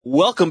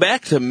Welcome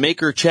back to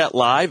Maker Chat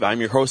Live. I'm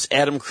your host,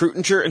 Adam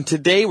Krutinger, and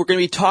today we're going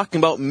to be talking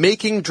about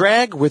making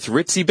drag with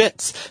Ritzy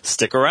Bits.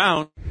 Stick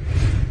around.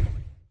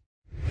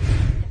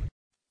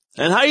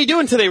 And how are you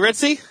doing today,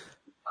 Ritzy?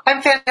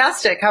 I'm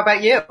fantastic. How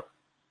about you?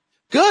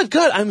 Good.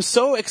 I'm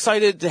so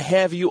excited to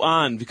have you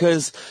on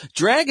because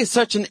drag is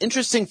such an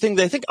interesting thing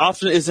that I think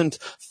often isn't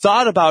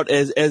thought about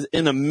as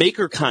in a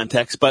maker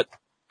context, but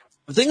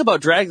the thing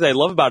about drag that I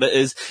love about it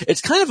is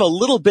it's kind of a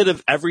little bit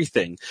of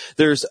everything.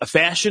 There's a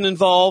fashion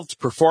involved,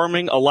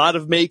 performing, a lot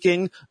of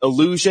making,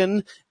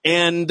 illusion,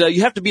 and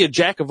you have to be a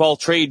jack of all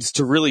trades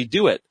to really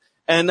do it.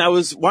 And I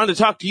wanted to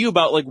talk to you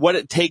about like what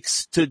it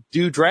takes to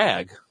do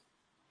drag.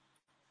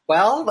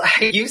 Well,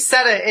 you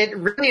said it. It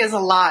really is a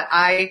lot.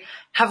 I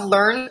have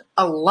learned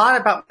a lot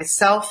about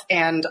myself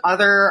and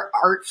other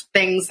art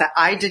things that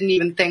I didn't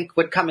even think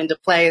would come into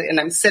play. And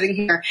I'm sitting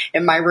here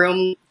in my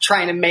room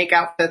trying to make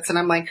outfits, and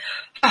I'm like,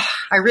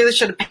 I really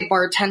should have paid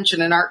more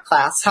attention in art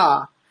class,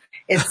 huh?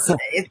 It's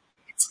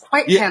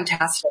quite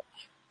fantastic.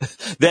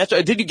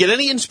 Did you get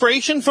any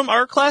inspiration from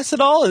art class at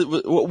all?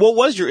 What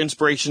was your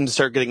inspiration to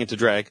start getting into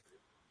drag?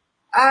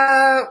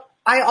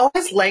 I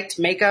always liked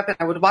makeup, and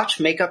I would watch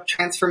makeup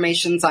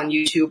transformations on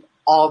YouTube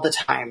all the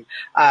time.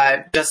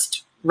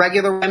 Just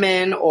regular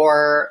women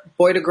or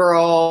boy to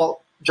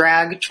girl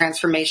drag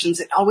transformations.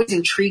 It always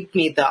intrigued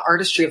me, the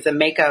artistry of the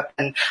makeup.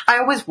 And I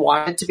always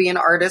wanted to be an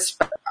artist,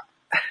 but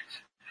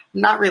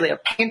not really a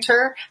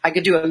painter. I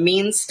could do a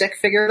mean stick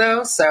figure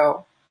though,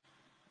 so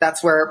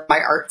that's where my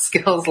art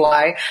skills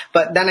lie.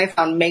 But then I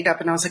found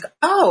makeup and I was like,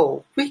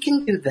 oh, we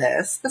can do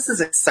this. This is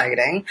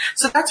exciting.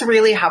 So that's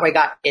really how I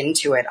got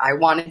into it. I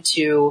wanted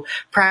to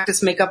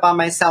practice makeup on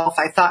myself.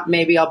 I thought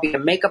maybe I'll be a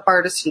makeup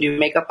artist and do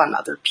makeup on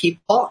other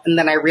people. And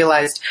then I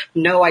realized,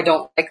 no, I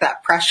don't like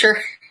that pressure.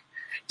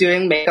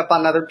 Doing makeup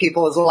on other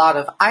people is a lot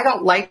of, I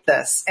don't like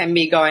this. And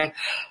me going,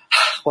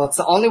 well, it's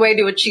the only way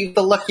to achieve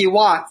the look you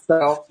want.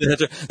 So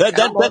that's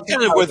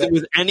kind of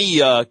with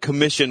any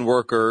commission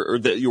work or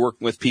that you're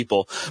working with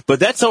people. But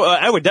that's so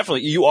I would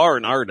definitely, you are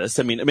an artist.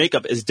 I mean,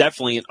 makeup is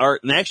definitely an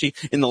art. And actually,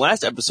 in the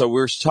last episode,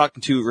 we were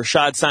talking to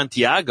Rashad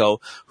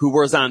Santiago, who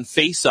was on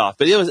Face Off,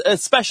 but it was a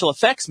special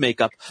effects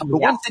makeup. But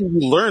one thing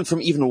you learn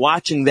from even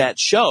watching that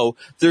show,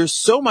 there's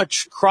so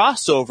much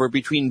crossover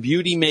between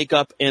beauty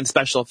makeup and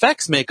special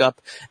effects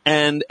makeup,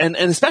 and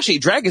especially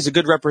drag is a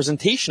good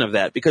representation of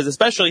that because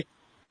especially.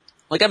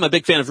 Like, I'm a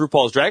big fan of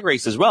RuPaul's Drag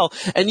Race as well,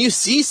 and you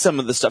see some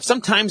of the stuff.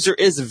 Sometimes there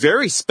is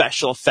very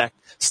special effect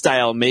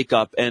style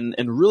makeup and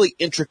really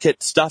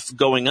intricate stuff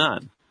going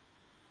on.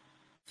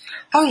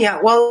 Oh, yeah.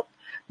 Well,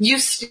 you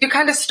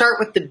kind of start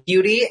with the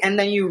beauty, and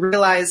then you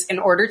realize in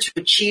order to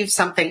achieve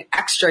something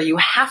extra, you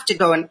have to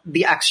go in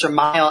the extra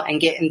mile and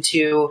get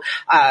into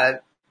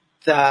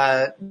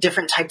the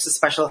different types of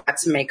special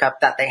effects makeup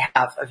that they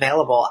have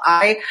available.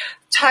 I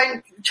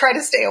try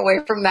to stay away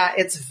from that.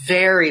 It's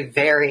very,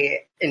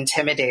 very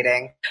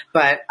intimidating,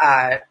 but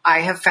I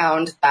have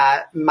found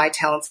that my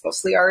talents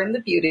mostly are in the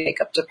beauty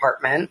makeup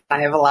department.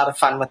 I have a lot of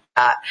fun with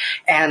that.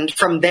 And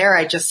from there,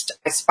 I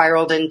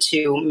spiraled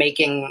into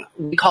making,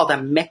 we call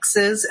them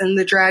mixes in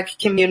the drag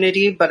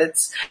community, but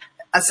it's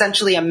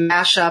essentially a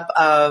mashup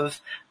of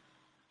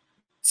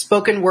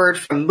spoken word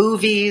from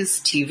movies,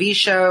 TV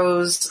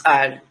shows,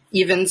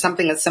 even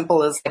something as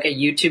simple as like a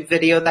YouTube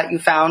video that you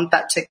found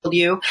that tickled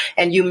you,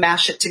 and you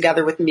mash it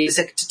together with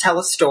music to tell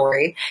a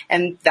story.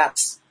 And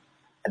that's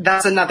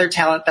another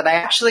talent that I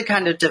actually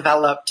kind of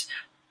developed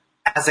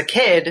as a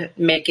kid,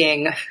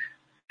 making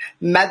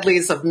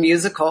medleys of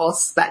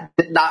musicals that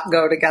did not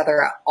go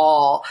together at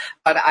all.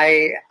 But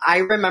I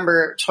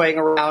remember toying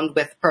around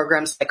with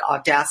programs like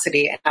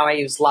Audacity, and now I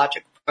use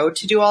Logic Pro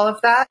to do all of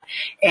that.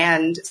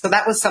 And so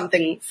that was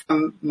something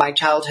from my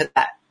childhood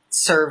that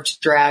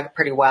served drag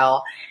pretty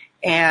well.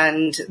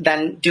 And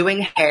then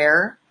doing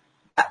hair,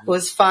 that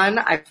was fun.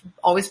 I've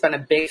always been a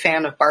big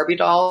fan of Barbie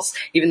dolls,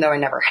 even though I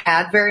never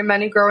had very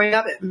many growing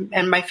up.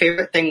 And my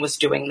favorite thing was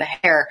doing the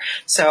hair.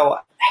 So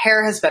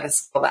hair has been a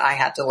skill that I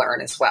had to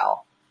learn as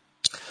well.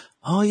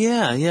 Oh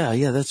yeah.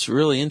 That's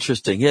really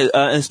interesting. Yeah,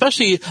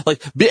 especially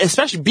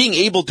being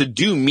able to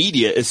do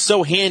media is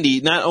so handy.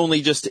 Not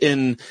only just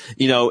in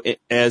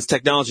as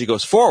technology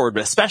goes forward,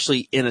 but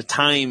especially in a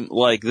time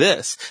like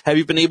this. Have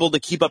you been able to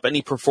keep up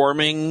any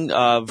performing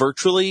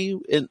virtually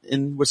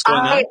in what's going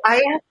on? I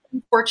have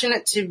been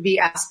fortunate to be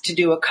asked to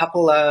do a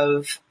couple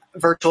of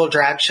virtual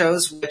drag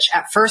shows, which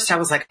at first I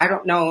was like, I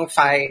don't know if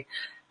I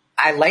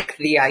like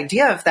the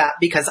idea of that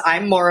because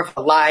I'm more of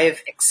a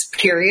live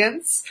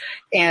experience,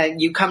 and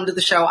you come to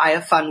the show, I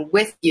have fun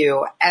with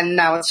you. And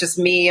now it's just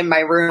me in my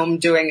room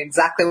doing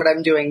exactly what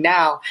I'm doing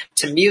now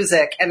to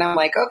music. And I'm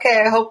like,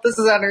 okay, I hope this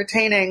is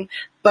entertaining,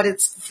 but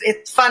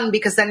it's fun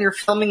because then you're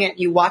filming it,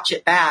 you watch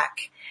it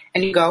back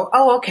and you go,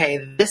 oh, okay,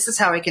 this is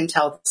how I can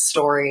tell the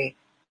story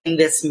in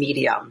this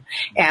medium.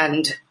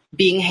 And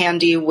being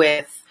handy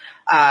with,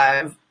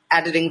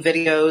 editing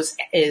videos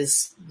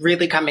is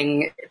really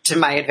coming to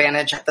my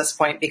advantage at this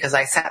point because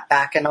I sat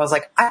back and I was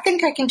like, I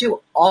think I can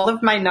do all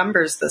of my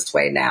numbers this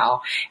way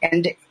now.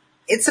 And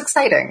it's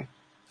exciting.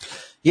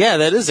 Yeah,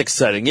 that is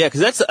exciting. Yeah,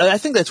 because I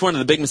think that's one of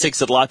the big mistakes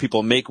that a lot of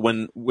people make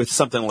with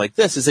something like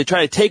this is they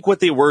try to take what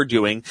they were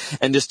doing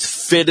and just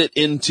fit it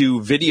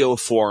into video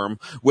form,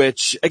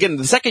 which again,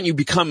 the second you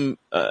become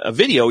a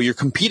video, you're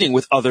competing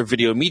with other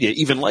video media,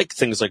 even like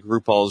things like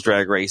RuPaul's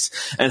Drag Race.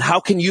 And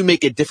how can you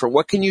make it different?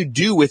 What can you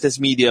do with this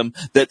medium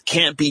that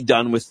can't be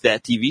done with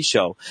that TV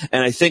show?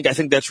 And I think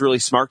that's really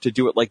smart to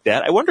do it like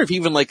that. I wonder if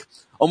even like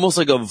almost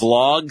like a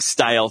vlog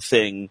style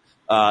thing,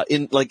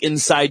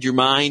 inside your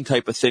mind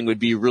type of thing would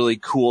be really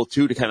cool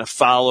too, to kind of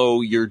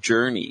follow your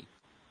journey.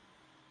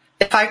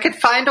 If I could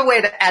find a way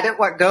to edit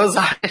what goes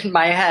on in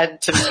my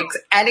head to make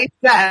any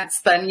sense,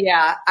 then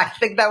yeah, I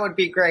think that would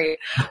be great.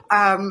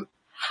 I'm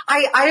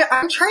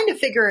trying to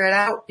figure it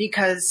out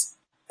because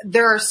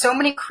there are so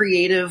many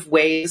creative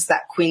ways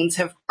that queens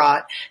have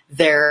brought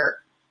their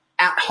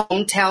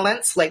at-home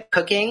talents, like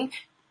cooking,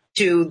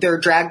 to their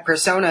drag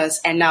personas,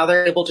 and now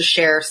they're able to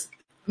share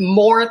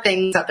more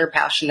things that they're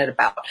passionate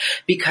about,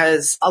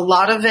 because a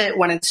lot of it,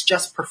 when it's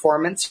just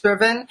performance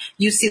driven,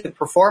 you see the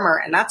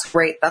performer and that's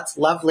great. That's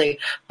lovely.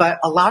 But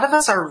a lot of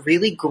us are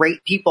really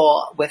great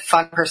people with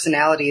fun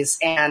personalities.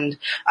 And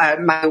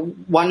my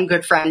one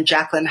good friend,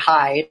 Jacqueline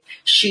Hyde,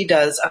 she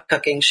does a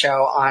cooking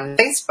show on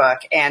Facebook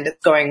and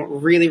it's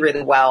going really,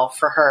 really well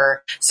for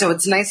her. So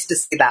it's nice to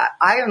see that.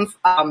 I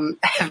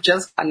have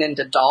just gotten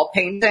into doll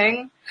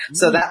painting.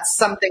 So that's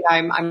something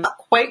I'm not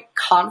quite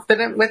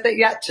confident with it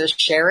yet to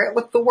share it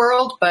with the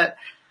world, but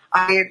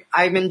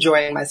I'm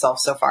enjoying myself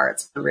so far.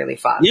 It's been really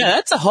fun. Yeah,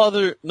 that's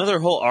another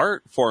whole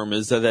art form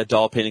is that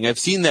doll painting. I've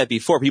seen that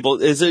before.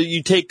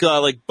 You take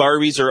like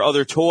Barbies or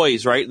other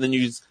toys, right? And then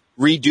you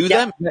redo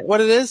them? Is that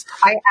what it is?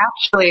 I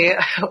actually,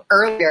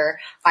 earlier,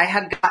 I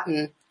had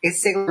gotten a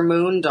Sailor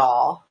Moon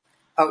doll.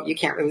 Oh, you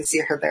can't really see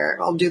her there.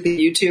 I'll do the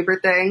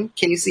YouTuber thing.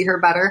 Can you see her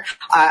better?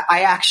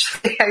 I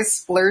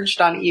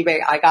splurged on eBay.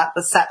 I got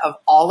the set of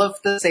all of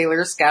the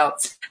Sailor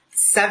Scouts,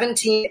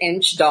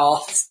 17-inch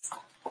dolls.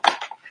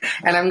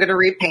 And I'm going to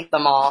repaint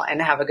them all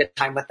and have a good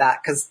time with that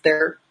because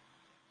their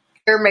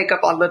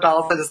makeup on the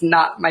dolls is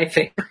not my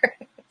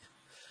favorite.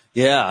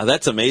 Yeah,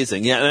 that's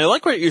amazing. Yeah, and I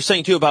like what you're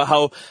saying too about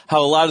how a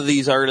lot of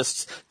these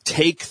artists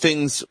take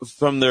things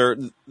from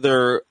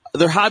their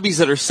hobbies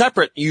that are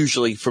separate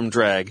usually from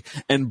drag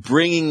and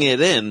bringing it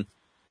in.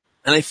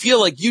 And I feel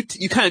like you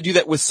kind of do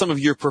that with some of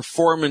your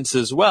performance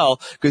as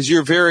well, because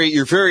you're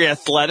very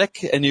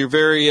athletic and you're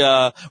very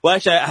well.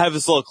 Actually, I have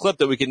this little clip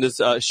that we can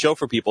just show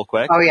for people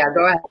quick. Oh yeah,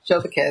 go ahead, show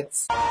the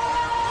kids.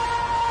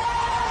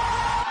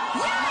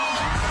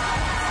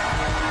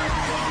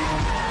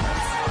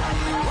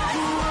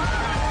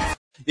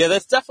 Yeah,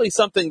 that's definitely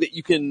something that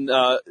you can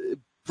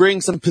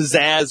bring some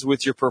pizzazz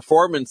with your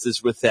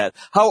performances with that.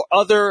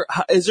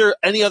 Is there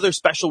any other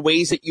special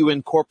ways that you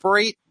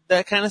incorporate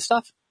that kind of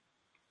stuff?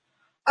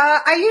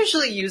 I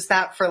usually use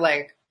that for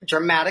like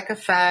dramatic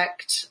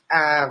effect,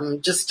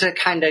 just to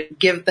kind of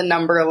give the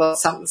number a little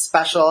something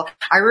special.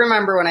 I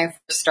remember when I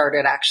first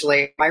started,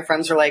 actually, my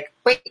friends were like,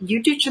 wait,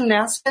 you do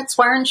gymnastics?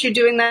 Why aren't you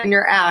doing that in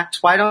your act?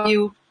 Why don't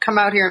you come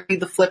out here and be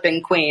the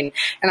flipping queen?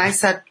 And I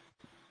said,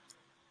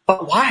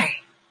 but why?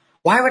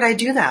 Why would I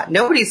do that?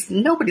 Nobody's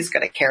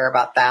going to care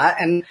about that.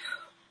 And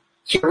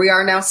here we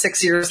are now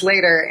 6 years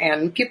later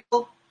and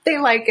people, they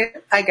like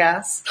it, I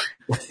guess.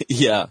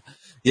 Yeah.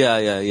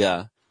 Yeah,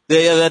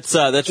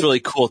 that's really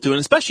cool too. And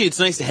especially it's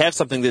nice to have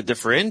something that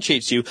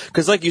differentiates you.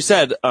 Cause like you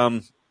said,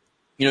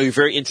 you're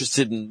very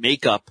interested in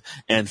makeup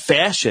and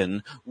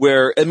fashion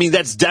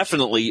that's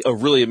definitely a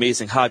really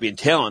amazing hobby and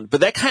talent,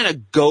 but that kind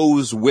of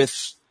goes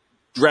with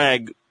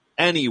drag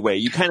anyway.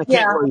 You kind of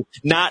can't really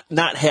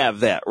not have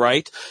that,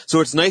 right?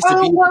 So it's nice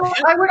to be. Well,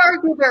 I would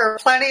argue there are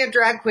plenty of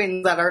drag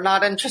queens that are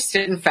not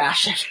interested in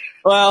fashion.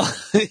 Well,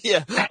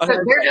 yeah.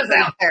 They're just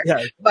out there.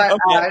 Yeah. But,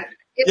 okay.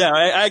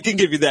 I can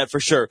give you that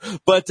for sure.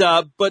 But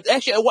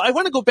actually, I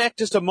want to go back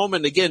just a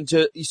moment again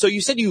so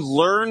you said you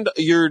learned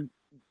your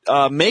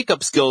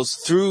makeup skills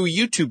through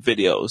YouTube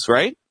videos,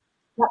 right?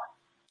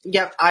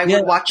 Yep. I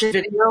would watch a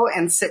video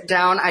and sit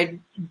down.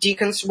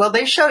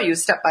 They show you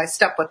step by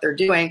step what they're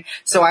doing.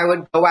 So I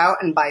would go out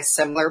and buy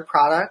similar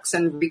products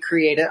and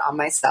recreate it on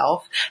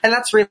myself. And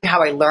that's really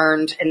how I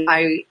learned. And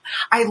I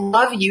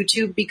love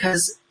YouTube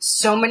because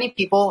so many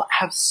people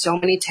have so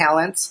many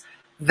talents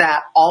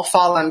that all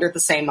fall under the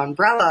same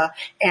umbrella.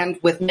 And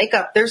with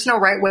makeup, there's no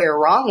right way or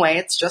wrong way.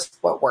 It's just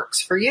what works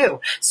for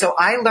you. So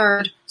I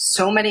learned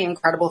so many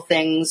incredible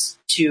things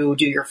to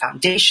do your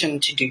foundation,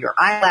 to do your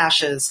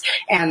eyelashes.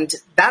 And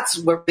that's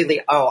what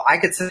really, I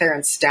could sit there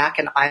and stack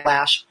an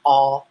eyelash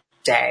all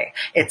day.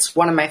 It's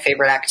one of my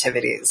favorite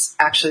activities.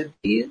 Actually,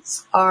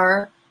 these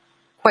are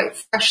quite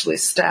freshly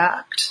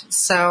stacked.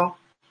 So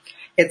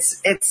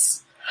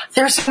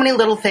there's so many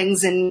little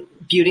things in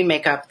beauty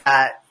makeup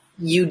that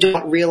you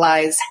don't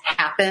realize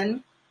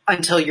happen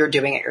until you're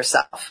doing it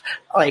yourself.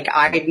 Like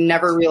I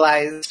never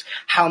realized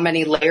how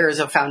many layers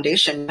of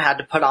foundation you had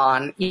to put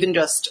on, even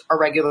just a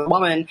regular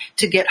woman,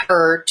 to get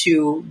her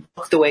to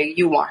look the way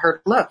you want her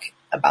to look,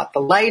 about the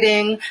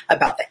lighting,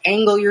 about the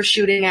angle you're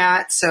shooting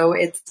at. So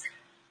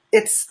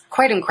it's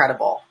quite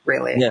incredible,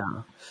 really. Yeah.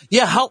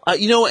 Yeah, how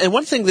and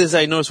one thing that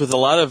I noticed with a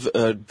lot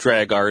of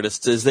drag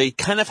artists is they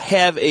kind of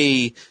have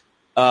a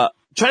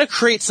try to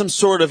create some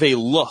sort of a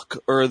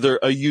look or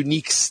a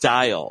unique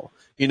style.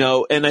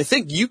 And I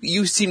think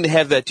you seem to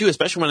have that too,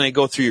 especially when I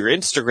go through your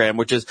Instagram,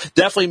 which is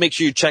definitely make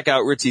sure you check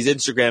out Ritzy's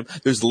Instagram.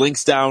 There's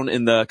links down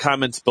in the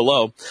comments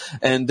below.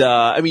 And,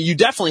 you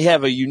definitely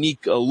have a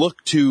unique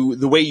look to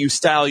the way you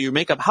style your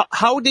makeup.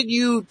 How did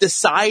you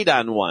decide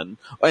on one?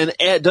 And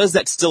does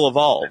that still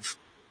evolve?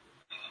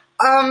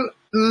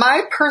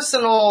 My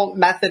personal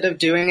method of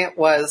doing it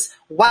was,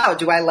 wow,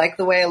 do I like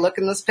the way I look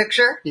in this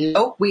picture?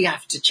 No, we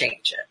have to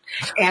change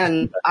it.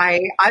 And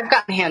I've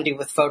gotten handy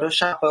with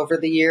Photoshop over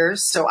the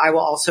years, so I will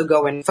also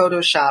go in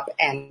Photoshop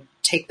and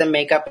take the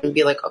makeup and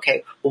be like,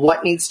 okay,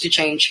 what needs to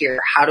change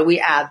here? How do we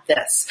add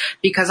this?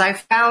 Because I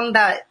found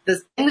that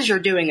the things you're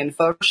doing in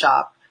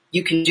Photoshop,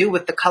 you can do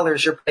with the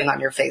colors you're putting on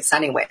your face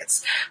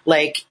anyways.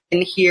 Like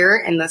in here,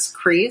 in this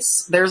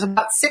crease, there's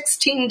about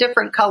 16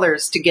 different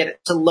colors to get it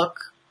to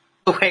look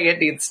the way it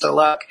needs to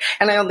look.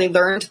 And I only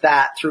learned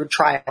that through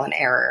trial and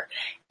error.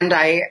 And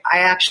I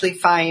actually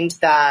find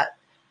that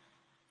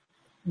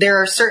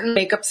there are certain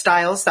makeup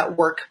styles that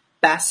work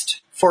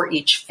best for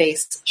each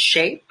face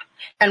shape.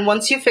 And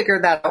once you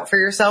figure that out for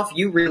yourself,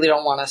 you really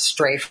don't want to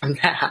stray from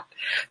that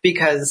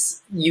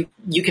because you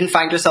can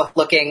find yourself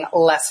looking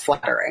less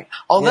flattering.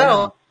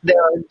 Although there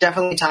are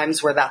definitely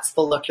times where that's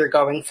the look you're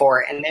going for.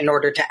 And in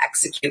order to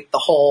execute the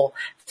whole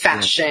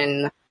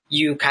fashion,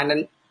 you kind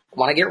of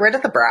want to get rid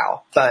of the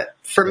brow. But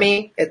for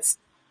me, it's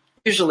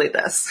usually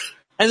this.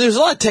 And there's a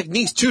lot of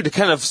techniques, too, to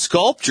kind of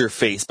sculpt your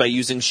face by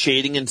using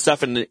shading and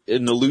stuff and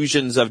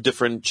illusions of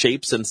different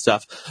shapes and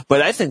stuff.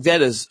 But I think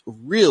that is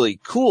really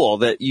cool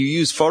that you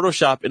use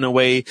Photoshop in a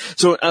way.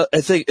 So I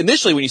think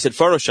initially when you said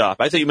Photoshop,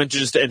 I thought you meant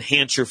just to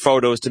enhance your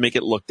photos to make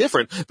it look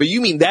different. But you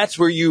mean that's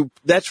where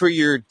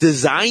you're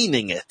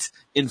designing it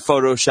in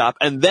Photoshop.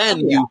 And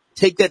then you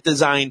take that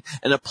design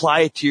and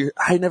apply it to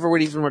I never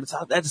would even would have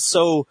thought that's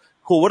so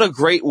cool. What a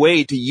great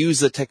way to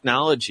use the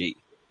technology.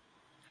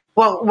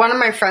 Well, one of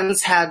my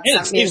friends had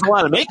sent me a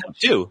lot of makeup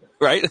too,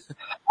 right?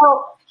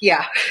 Oh,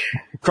 yeah.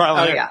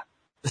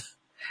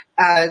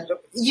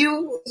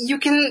 You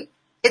can,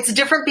 it's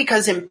different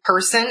because in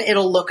person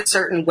it'll look a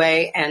certain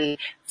way and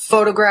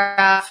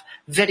photograph,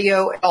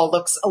 video, it all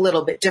looks a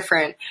little bit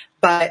different.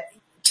 But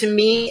to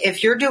me,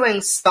 if you're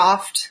doing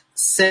soft,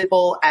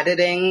 simple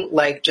editing,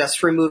 like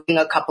just removing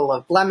a couple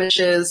of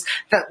blemishes,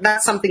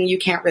 that's something you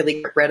can't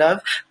really get rid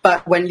of.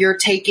 But when you're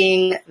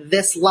taking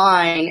this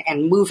line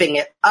and moving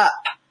it up,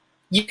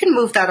 you can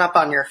move that up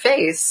on your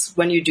face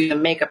when you do the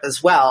makeup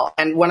as well.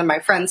 And one of my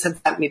friends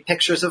had sent me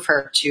pictures of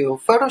her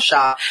to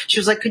Photoshop. She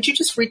was like, could you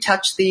just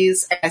retouch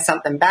these? And I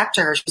sent them back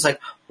to her. She was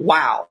like,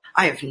 wow,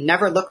 I have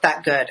never looked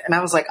that good. And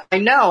I was like, I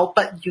know,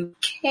 but you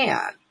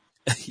can.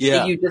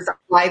 Yeah. You just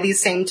apply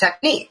these same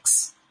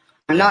techniques.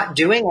 I'm not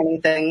doing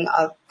anything.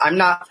 I'm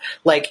not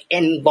like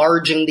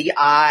enlarging the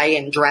eye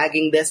and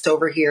dragging this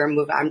over here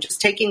and I'm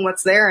just taking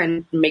what's there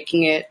and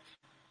making it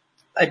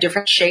a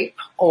different shape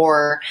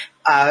or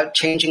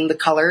changing the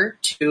color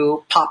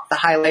to pop the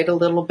highlight a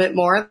little bit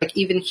more. Like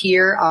even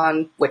here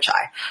on which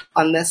eye?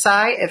 On this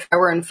eye, if I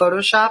were in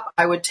Photoshop,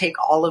 I would take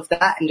all of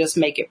that and just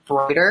make it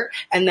brighter.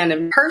 And then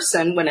in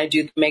person, when I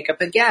do the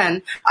makeup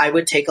again, I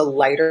would take a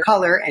lighter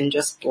color and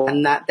just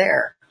blend that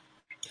there.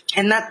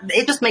 And that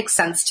it just makes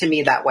sense to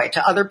me that way.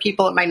 To other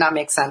people, it might not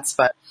make sense,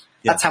 but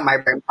that's how my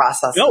brain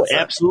processes it. No, it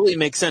absolutely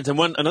makes sense. And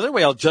another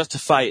way I'll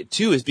justify it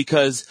too is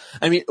because,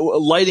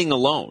 lighting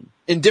alone.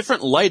 In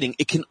different lighting,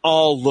 it can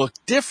all look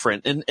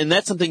different. And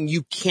that's something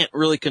you can't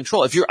really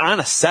control. If you're on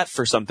a set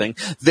for something,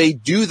 they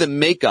do the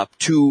makeup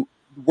to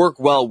work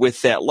well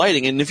with that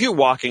lighting. And if you're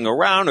walking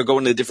around or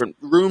going to different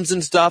rooms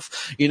and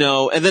stuff,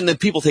 and then the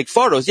people take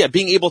photos,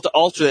 being able to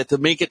alter that to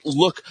make it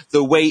look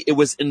the way it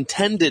was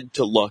intended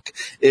to look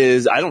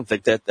is, I don't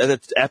think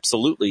that's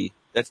absolutely,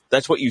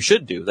 that's what you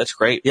should do. That's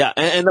great. Yeah.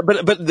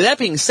 But that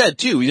being said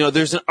too,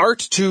 there's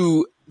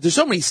there's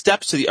so many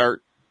steps to the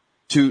art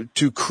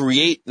to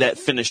create that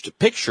finished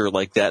picture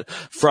like that,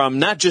 from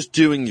not just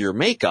doing your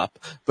makeup,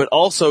 but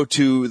also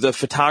to the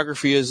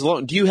photography as well.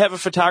 Do you have a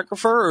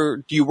photographer or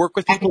do you work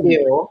with people? I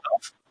do.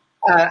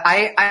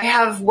 I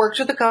have worked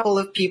with a couple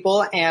of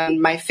people,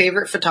 and my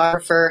favorite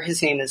photographer,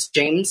 his name is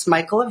James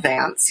Michael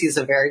Evans. He's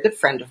a very good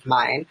friend of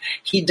mine.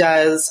 He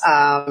does,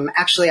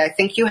 actually, I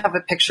think you have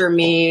a picture of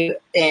me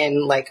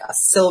in like a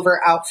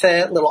silver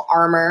outfit, little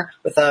armor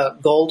with a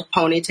gold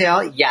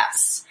ponytail.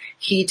 Yes.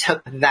 He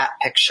took that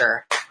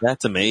picture.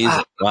 That's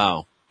amazing.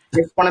 Wow.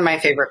 It's one of my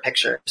favorite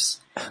pictures.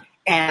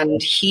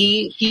 And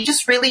he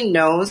just really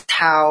knows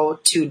how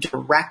to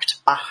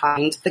direct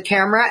behind the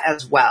camera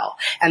as well.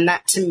 And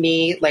that to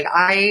me,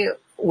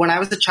 when I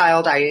was a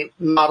child, I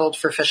modeled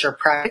for Fisher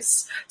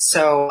Price.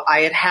 So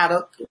I had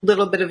a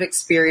little bit of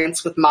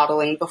experience with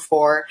modeling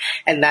before.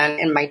 And then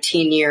in my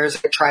teen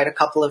years, I tried a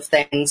couple of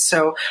things.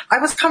 So I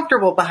was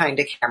comfortable behind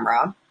a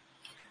camera.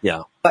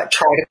 Yeah. But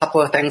tried a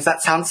couple of things.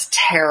 That sounds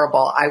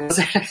terrible. I was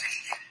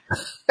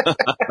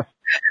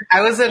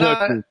in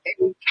a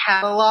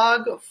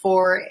catalog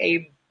for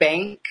a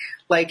bank,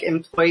 like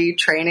employee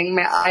training.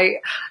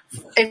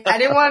 If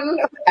anyone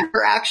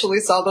ever actually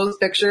saw those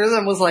pictures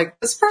and was like,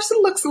 this person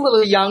looks a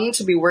little young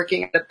to be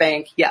working at a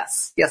bank.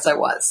 Yes, I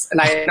was.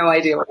 And I had no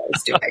idea what I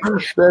was doing.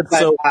 That's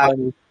so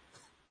funny.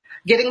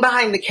 Getting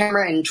behind the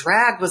camera in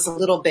drag was a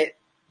little bit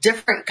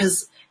different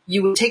because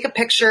you would take a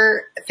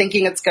picture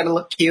thinking it's going to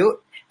look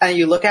cute, and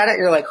you look at it,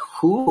 you're like,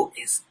 who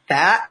is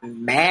that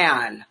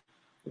man?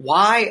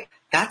 Why?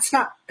 That's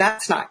not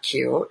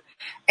cute.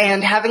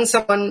 And having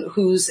someone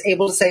who's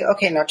able to say,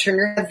 okay, now turn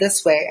your head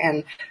this way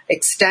and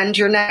extend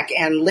your neck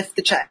and lift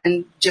the chest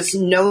and just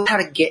know how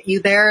to get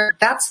you there.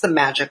 That's the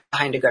magic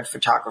behind a good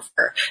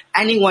photographer.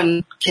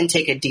 Anyone can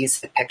take a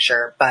decent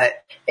picture,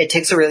 but it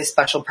takes a really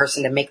special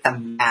person to make the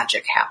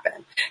magic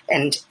happen.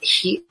 And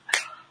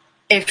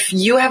if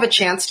you have a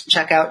chance to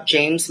check out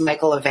James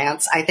Michael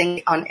Avance, I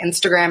think on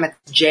Instagram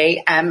it's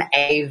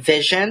JMA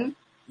Vision.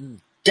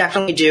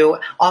 Definitely do.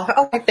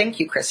 Thank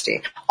you,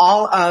 Christy.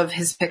 All of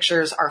his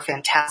pictures are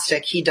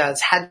fantastic. He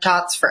does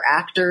headshots for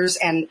actors.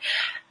 And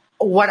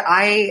what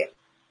I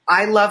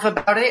love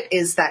about it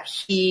is that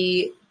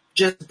he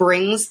just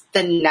brings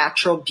the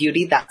natural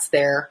beauty that's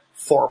there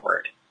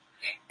forward.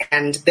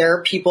 And there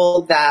are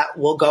people that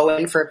will go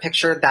in for a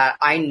picture that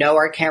I know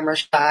are camera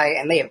shy,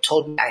 and they have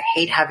told me, I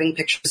hate having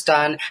pictures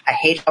done. I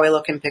hate how I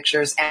look in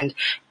pictures. And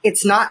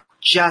it's not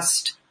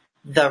just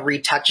the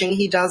retouching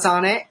he does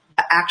on it.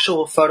 The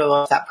actual photo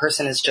of that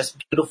person is just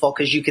beautiful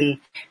because you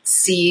can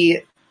see,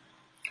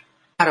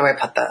 how do I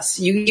put this?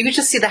 You can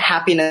just see the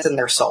happiness in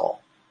their soul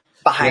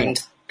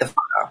behind the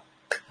photo.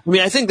 I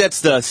mean, I think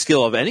that's the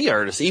skill of any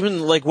artist.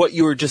 Even like what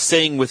you were just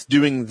saying with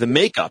doing the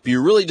makeup,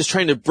 you're really just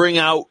trying to bring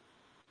out,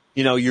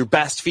 your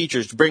best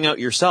features, to bring out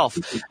yourself.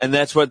 And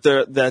that's what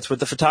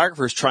the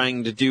photographer is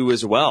trying to do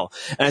as well.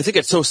 And I think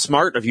it's so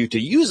smart of you to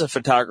use a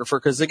photographer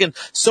because, again,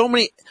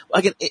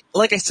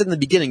 like I said in the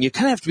beginning, you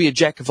kind of have to be a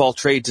jack of all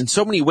trades. In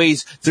so many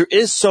ways, there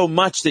is so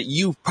much that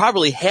you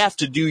probably have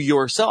to do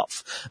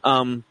yourself.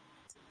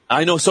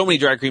 I know so many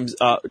drag queens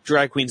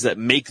that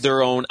make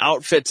their own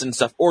outfits and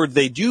stuff, or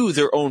they do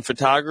their own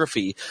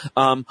photography.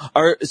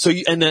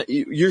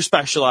 You're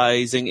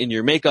specializing in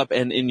your makeup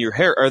and in your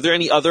hair. Are there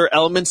any other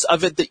elements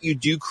of it that you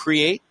do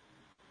create?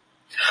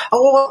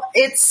 Oh, well,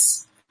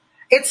 it's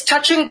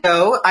touch and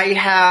go. I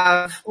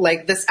have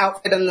like this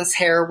outfit and this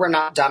hair were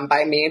not done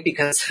by me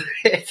because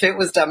if it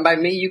was done by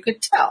me, you could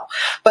tell.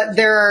 But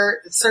there are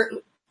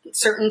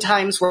certain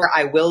times where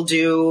I will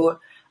do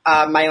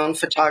my own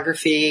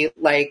photography.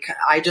 Like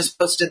I just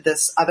posted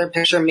this other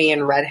picture of me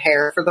in red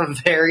hair for the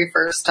very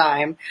first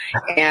time,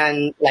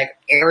 and like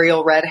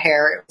Ariel red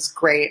hair. It was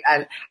great.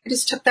 I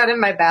just took that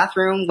in my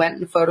bathroom, went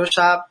in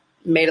Photoshop,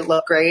 made it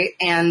look great,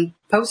 and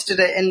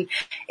posted it. And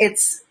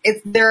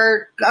there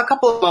are a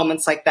couple of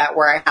moments like that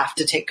where I have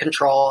to take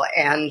control,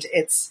 and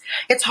it's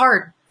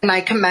hard. And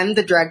I commend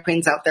the drag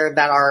queens out there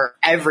that are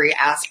every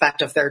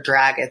aspect of their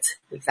drag. It's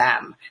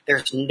them.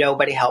 There's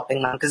nobody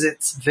helping them because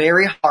it's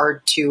very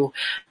hard to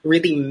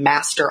really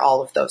master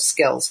all of those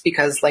skills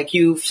because like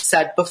you've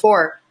said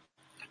before,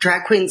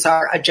 drag queens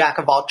are a jack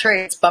of all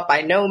trades, but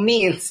by no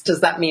means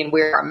does that mean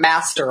we're a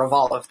master of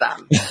all of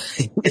them.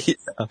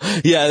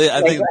 Yeah,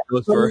 I think that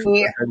goes for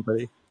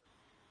everybody.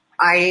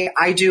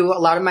 I do a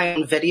lot of my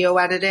own video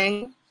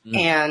editing.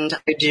 And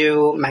I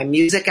do my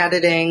music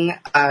editing,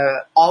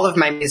 all of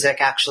my music,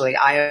 actually.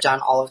 I have done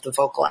all of the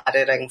vocal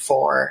editing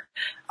for,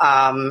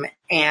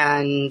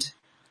 and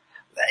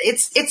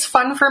it's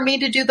fun for me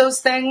to do those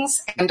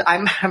things. And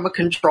I'm a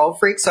control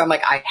freak. So I'm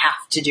like, I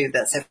have to do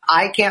this. If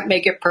I can't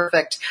make it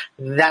perfect,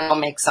 then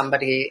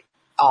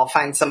I'll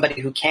find somebody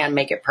who can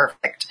make it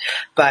perfect.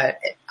 But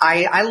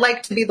I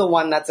like to be the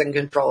one that's in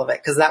control of it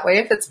because that way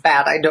if it's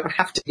bad, I don't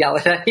have to yell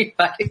at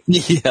anybody.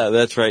 Yeah,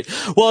 that's right.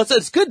 Well,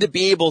 it's good to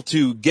be able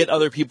to get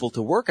other people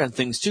to work on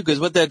things too because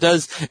what that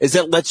does is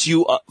that lets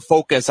you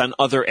focus on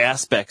other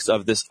aspects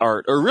of this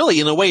art. Or really,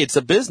 in a way, it's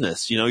a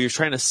business. You're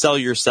trying to sell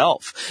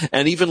yourself.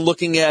 And even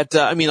looking at,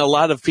 a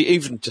lot of people,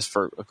 even just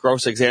for a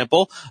gross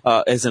example,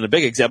 as in a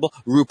big example,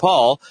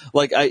 RuPaul,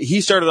 he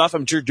started off,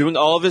 I'm sure, doing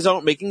all of his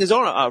own, making his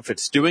own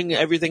outfits, doing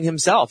everything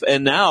himself.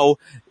 And now,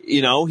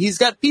 he's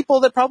got people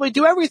that probably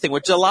do everything,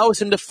 which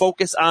allows him to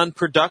focus on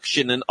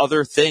production and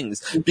other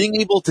things, being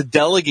able to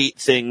delegate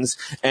things.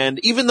 And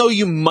even though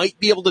you might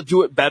be able to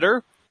do it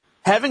better,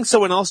 having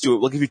someone else do it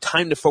will give you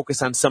time to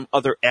focus on some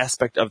other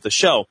aspect of the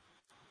show.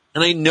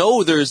 And I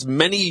know there's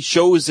many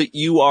shows that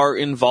you are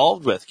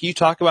involved with. Can you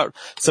talk about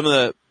some of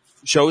the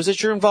shows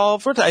that you're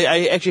involved with?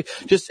 I actually,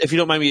 just if you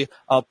don't mind me,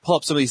 I'll pull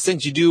up some of these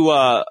things. You do,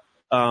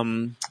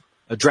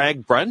 a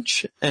drag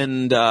brunch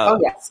and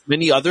yes.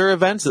 Many other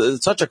events.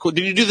 It's such a cool.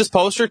 Did you do this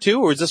poster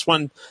too, or is this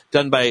one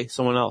done by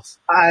someone else?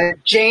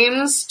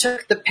 James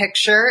took the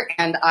picture,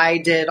 and I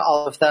did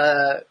all of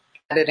the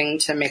editing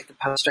to make the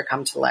poster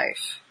come to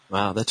life.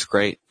 Wow, that's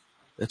great.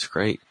 That's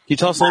great. Can you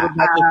tell us a little bit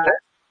about those shows?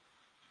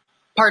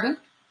 Pardon?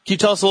 Can you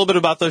tell us a little bit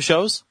about those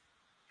shows?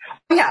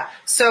 Yeah.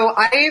 So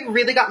I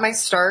really got my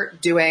start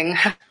doing,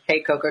 hey,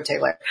 Coco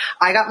Taylor.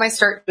 I got my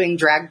start doing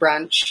drag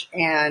brunch,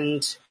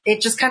 and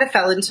it just kind of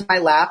fell into my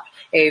lap.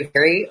 A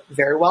very,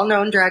 very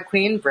well-known drag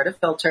queen, Britta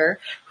Filter,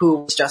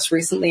 who was just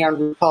recently on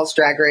RuPaul's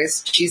Drag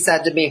Race, she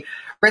said to me,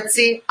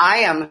 Ritzy, I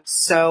am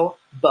so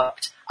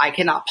booked. I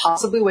cannot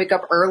possibly wake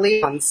up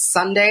early on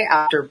Sunday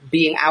after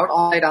being out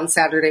all night on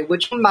Saturday.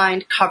 Would you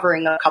mind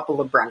covering a couple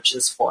of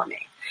brunches for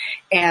me?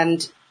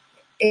 And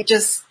it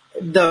just,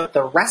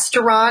 the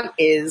restaurant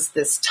is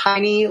this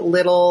tiny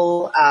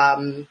little,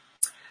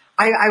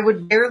 I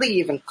would barely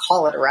even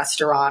call it a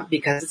restaurant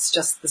because it's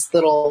just this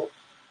little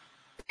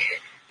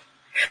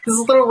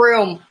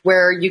room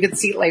where you could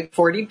seat like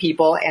 40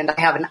 people, and I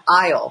have an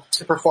aisle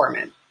to perform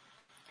in.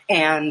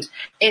 And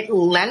it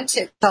lent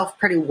itself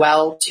pretty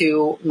well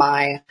to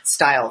my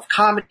style of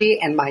comedy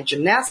and my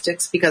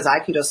gymnastics because I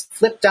can just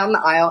flip down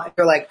the aisle and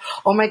you're like,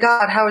 oh my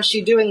God, how is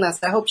she doing this?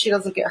 I hope she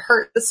doesn't get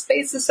hurt. The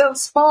space is so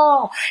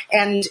small.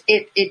 And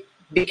it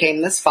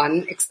became this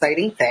fun,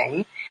 exciting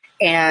thing.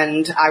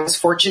 And I was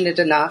fortunate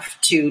enough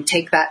to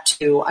take that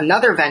to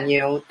another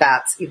venue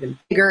that's even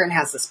bigger and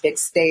has this big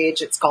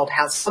stage. It's called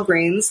Hazel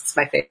Greens. It's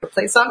my favorite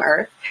place on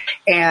earth.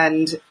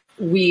 And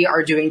we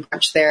are doing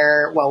brunch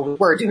there. Well, we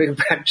were doing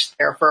brunch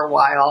there for a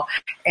while,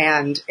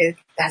 and it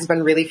has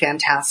been really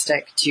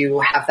fantastic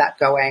to have that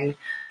going.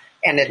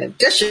 And in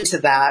addition to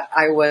that,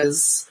 I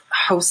was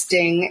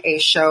hosting a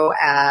show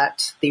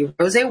at the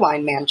Rosé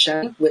Wine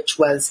Mansion, which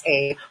was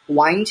a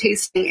wine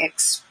tasting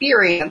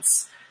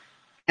experience.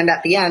 And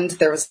at the end,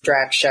 there was a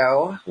drag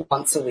show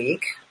once a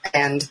week,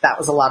 and that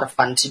was a lot of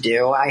fun to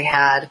do. I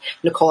had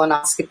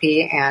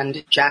Nicolonoscopy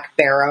and Jack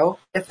Barrow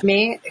with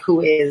me,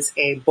 who is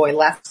a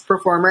boylesque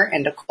performer,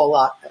 and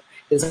Nicola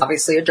is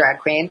obviously a drag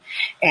queen,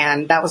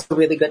 and that was a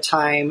really good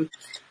time.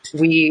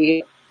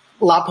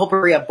 La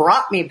Pulperia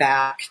brought me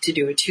back to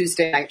do a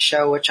Tuesday night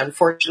show, which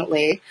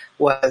unfortunately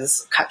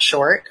was cut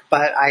short,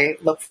 but I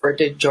look forward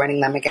to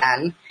joining them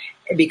again,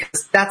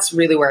 because that's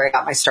really where I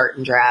got my start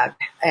in drag.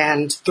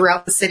 And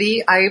throughout the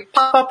city, I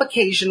pop up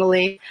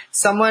occasionally.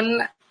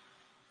 Someone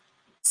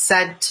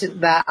said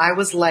that I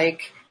was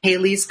like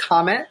Halley's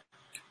Comet.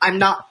 I'm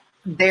not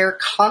there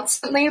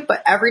constantly,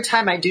 but every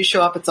time I do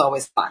show up, it's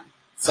always fun.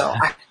 So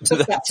I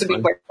took that to be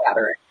quite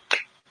flattering.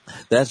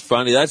 That's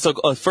funny. That's so.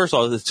 First of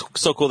all, it's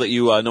so cool that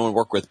you know and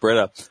work with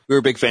Britta. We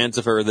were big fans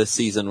of her this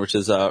season, which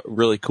is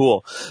really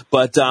cool.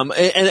 But and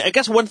I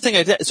guess one thing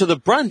I did. So the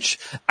brunch,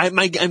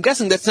 I'm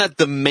guessing that's not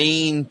the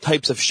main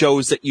types of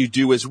shows that you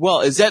do as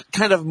well. Is that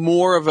kind of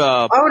more of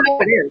a? Oh no,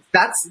 it is.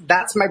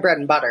 That's my bread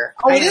and butter.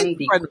 Oh, it is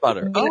bread and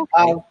butter. Oh,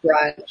 okay. Of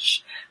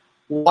brunch.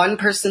 One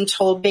person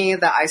told me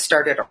that I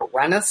started a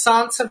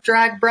renaissance of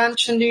drag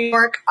brunch in New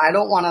York. I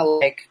don't want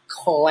to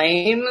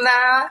claim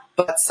that,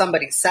 but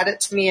somebody said it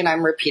to me and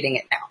I'm repeating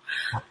it now.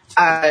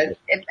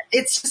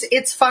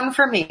 It's fun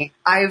for me.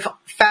 I've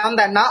found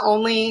that not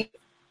only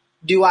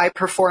do I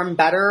perform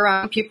better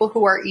on people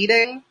who are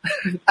eating,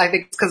 I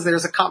think it's because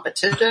there's a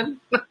competition.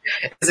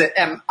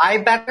 Am I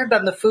better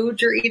than the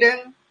food you're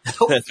eating?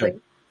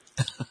 Hopefully.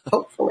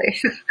 Hopefully.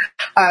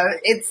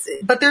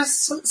 But there's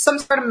some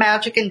sort of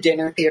magic in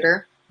dinner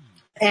theater.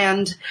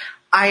 And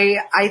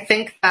I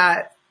think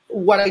that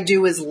what I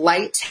do is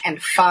light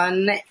and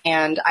fun,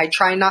 and I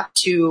try not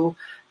to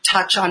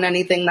touch on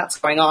anything that's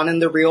going on in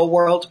the real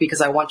world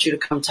because I want you to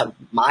come to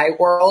my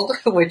world,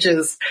 which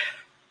is,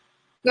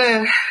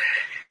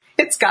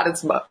 it's got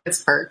its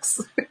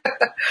perks.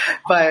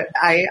 But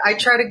I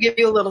try to give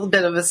you a little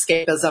bit of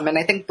escapism, and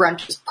I think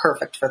brunch is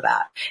perfect for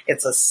that.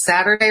 It's a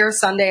Saturday or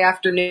Sunday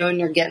afternoon.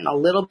 You're getting a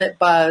little bit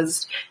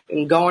buzzed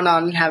and going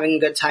on and having a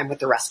good time with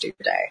the rest of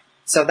your day.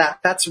 So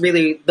that's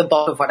really the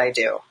bulk of what I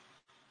do.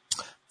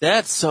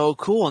 That's so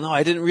cool. No,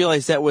 I didn't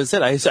realize that was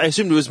it. I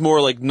assumed it was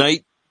more like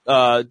night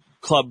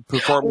club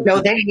performance. No,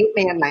 they hate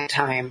me at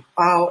nighttime.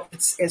 Oh,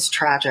 it's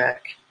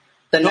tragic.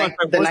 The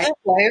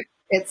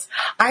nightlife.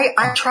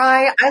 I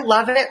try. I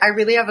love it. I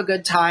really have a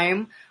good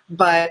time,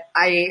 but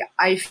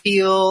I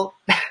feel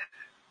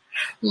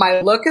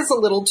my look is a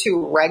little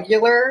too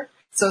regular.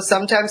 So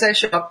sometimes I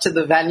show up to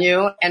the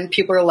venue and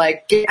people are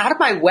like, get out of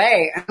my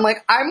way. I'm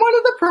like, I'm one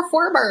of the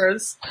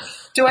performers.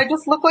 Do I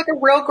just look like a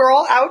real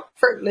girl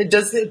would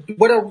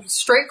a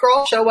straight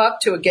girl show up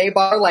to a gay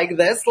bar like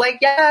this? Like,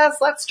 yes,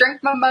 let's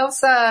drink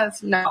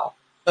mimosas. No.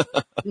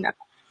 No.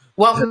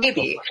 Well,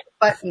 maybe,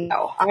 but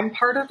no, I'm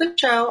part of the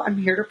show. I'm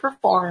here to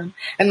perform.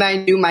 And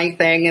I do my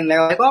thing and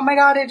they're like, oh my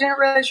God, I didn't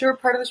realize you were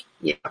part of this.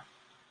 Yeah.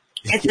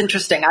 It's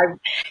interesting.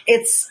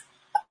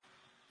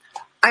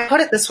 I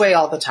put it this way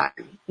all the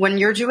time. When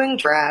you're doing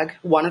drag,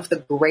 one of the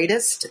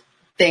greatest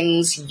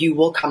things you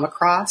will come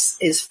across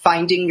is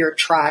finding your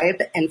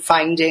tribe and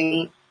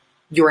finding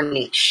your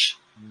niche.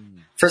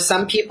 For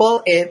some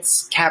people,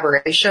 it's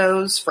cabaret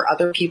shows. For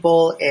other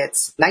people,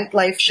 it's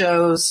nightlife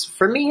shows.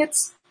 For me,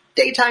 it's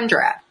daytime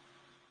drag.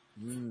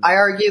 I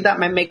argue that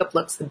my makeup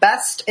looks the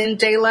best in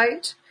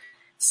daylight.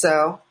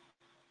 So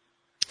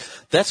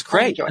that's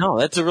great. No,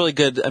 that's a really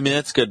good,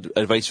 that's good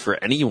advice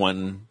for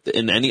anyone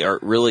in any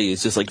art, really.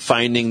 It's just like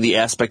finding the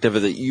aspect of it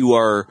that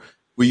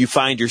where you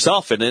find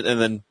yourself in it and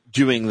then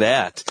doing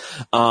that.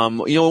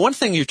 One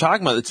thing you're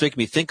talking about that's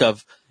making me think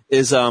of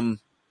is, in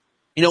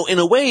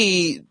a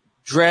way,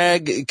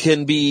 drag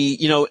can be,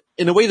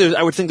 in a way,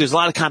 I would think there's a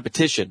lot of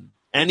competition.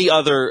 Any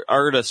other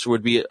artist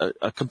would be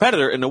a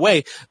competitor in a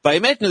way, but I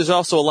imagine there's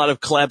also a lot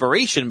of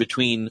collaboration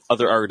between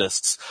other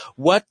artists.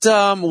 What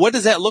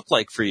does that look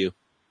like for you?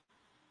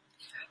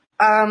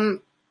 The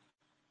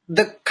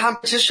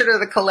competition or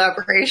the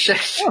collaboration?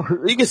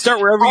 You can start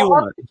wherever you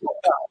want.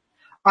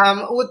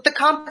 With the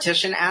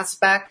competition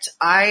aspect,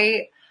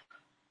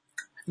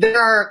 there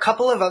are a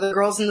couple of other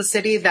girls in the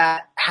city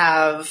that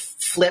have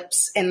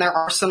flips in their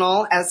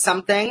arsenal as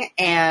something,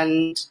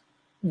 and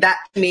that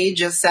to me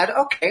just said,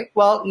 okay,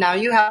 well, now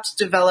you have to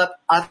develop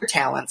other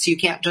talents. You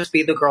can't just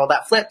be the girl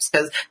that flips,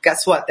 because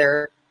guess what? There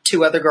are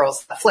 2 other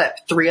girls that flip,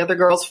 3 other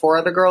girls, 4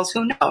 other girls,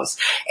 who knows?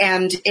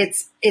 And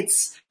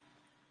it's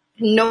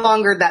no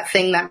longer that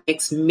thing that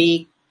makes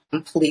me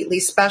completely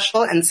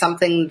special and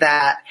something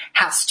that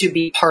has to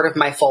be part of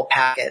my full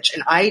package.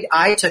 And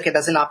I took it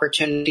as an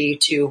opportunity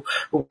to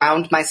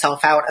round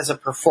myself out as a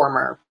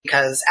performer,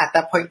 because at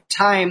that point in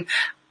time,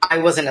 I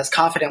wasn't as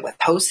confident with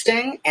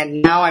hosting.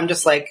 And now I'm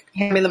just like,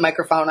 hand me the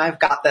microphone. I've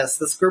got this.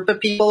 This group of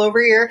people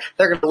over here,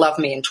 they're going to love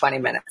me in 20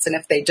 minutes. And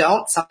if they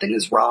don't, something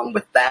is wrong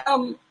with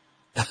them.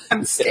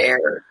 I'm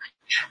scared.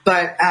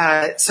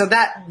 But, so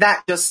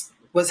that just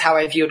was how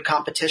I viewed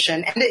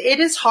competition. And it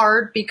is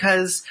hard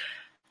because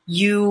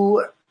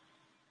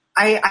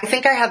I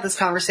think I had this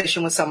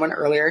conversation with someone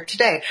earlier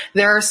today.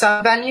 There are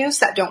some venues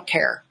that don't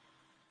care.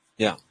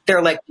 Yeah.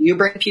 They're like, you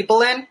bring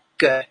people in?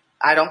 Good.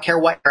 I don't care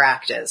what your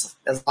act is,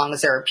 as long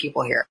as there are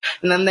people here.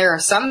 And then there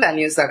are some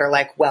venues that are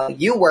like, well,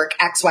 you work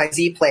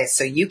XYZ place,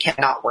 so you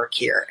cannot work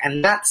here.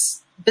 And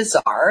that's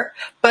bizarre,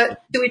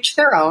 but to each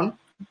their own.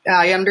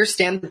 I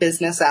understand the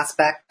business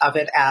aspect of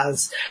it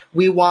as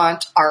we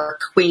want our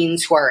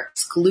queens who are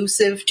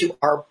exclusive to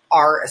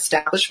our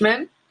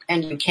establishment,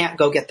 and you can't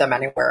go get them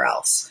anywhere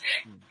else.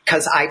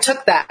 Because I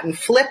took that and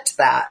flipped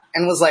that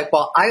and was like,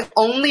 well, I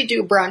only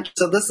do brunch,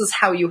 so this is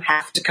how you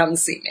have to come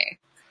see me.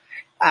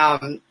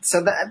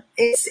 So that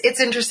it's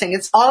interesting.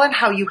 It's all in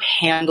how you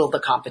handle the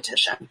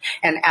competition.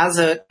 And as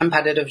a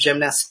competitive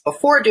gymnast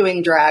before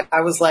doing drag,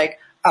 I was like,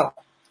 oh,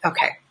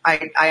 okay,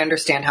 I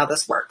understand how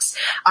this works.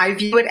 I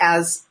view it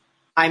as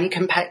I'm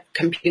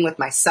competing with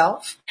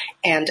myself,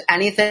 and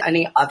anything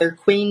any other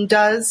queen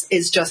does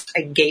is just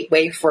a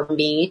gateway for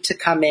me to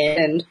come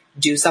in and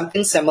do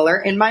something similar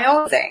in my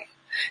own vein.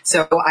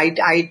 So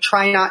I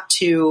try not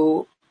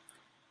to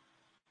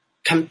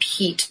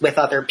compete with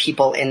other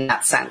people in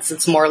that sense.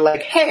 It's more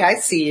like, hey, I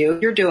see you.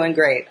 You're doing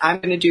great. I'm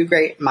going to do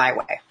great my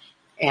way.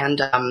 And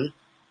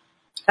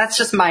that's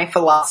just my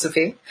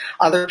philosophy.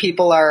 Other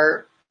people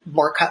are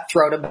more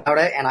cutthroat about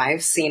it, and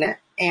I've seen it.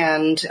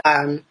 And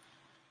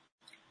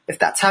if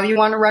that's how you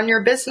want to run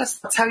your business,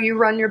 that's how you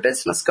run your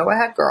business. Go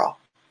ahead, girl.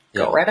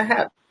 Yeah. Go right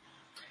ahead.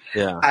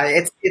 Yeah.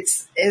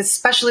 It's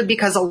especially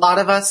because a lot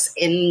of us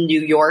in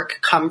New York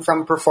come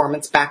from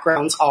performance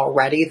backgrounds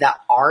already that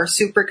are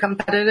super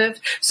competitive,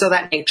 so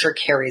that nature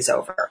carries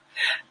over.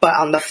 But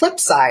on the flip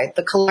side,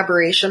 the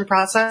collaboration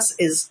process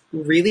is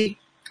really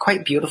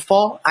quite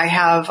beautiful. I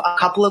have a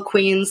couple of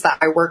queens that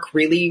I work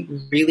really,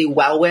 really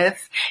well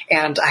with,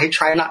 and I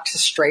try not to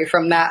stray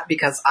from that,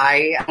 because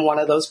I am one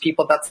of those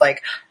people that's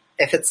like,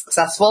 if it's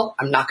successful,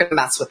 I'm not going to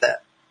mess with it.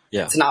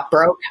 Yeah. It's not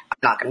broke. I'm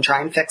not going to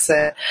try and fix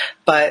it.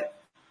 But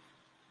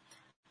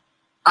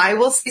I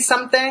will see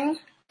something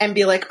and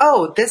be like,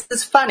 oh, this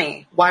is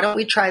funny. Why don't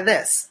we try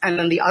this? And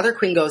then the other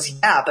queen goes,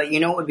 yeah, but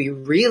you know, it would be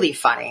really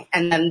funny.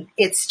 And then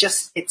it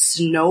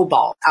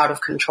snowballed out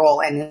of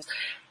control. And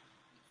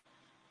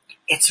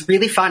it's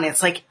really fun.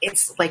 It's like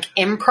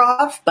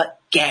improv, but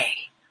gay.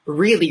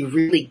 Really,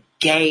 really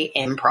gay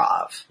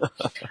improv.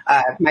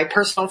 My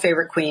personal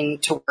favorite queen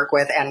to work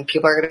with, and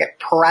people are going to get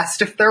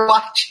pressed if they're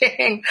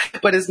watching,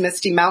 but is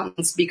Misty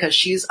Mountains, because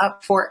she's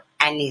up for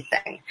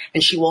anything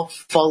and she will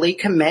fully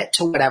commit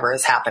to whatever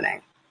is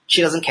happening.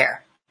 She doesn't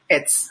care.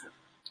 It's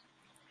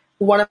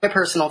one of my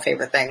personal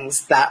favorite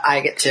things that I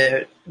get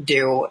to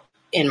do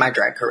in my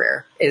drag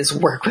career is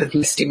work with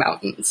Misty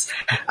Mountains.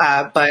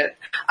 But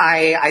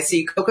I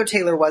see Coco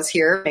Taylor was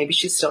here. Maybe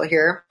she's still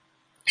here.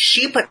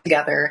 She put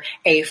together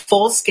a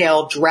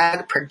full-scale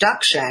drag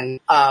production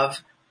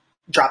of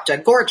Drop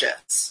Dead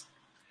Gorgeous.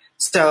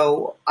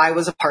 So I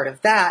was a part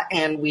of that,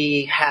 and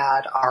we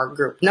had our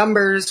group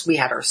numbers, we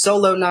had our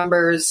solo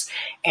numbers,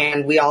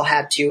 and we all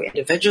had to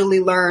individually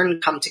learn,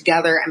 come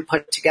together, and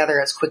put it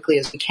together as quickly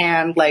as we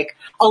can, like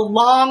a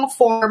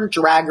long-form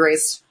Drag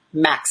Race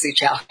maxi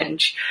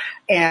challenge.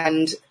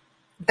 And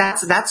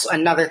that's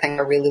another thing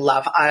I really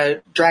love.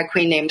 A drag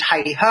queen named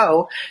Heidi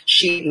Ho,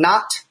 she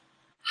not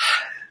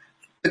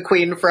the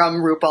queen from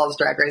RuPaul's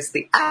Drag Race,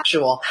 the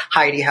actual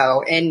Heidi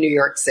Ho in New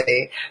York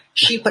City.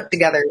 She put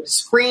together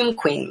Scream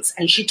Queens,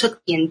 and she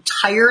took the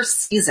entire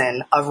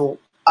season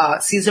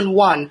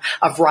 1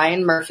 of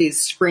Ryan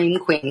Murphy's Scream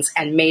Queens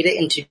and made it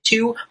into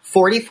 2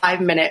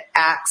 45-minute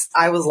acts.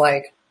 I was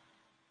like,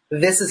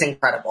 this is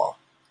incredible.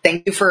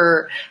 Thank you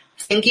for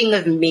thinking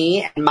of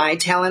me and my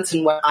talents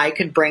and what I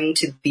could bring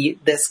to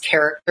this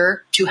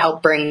character to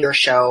help bring your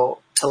show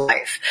to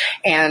life.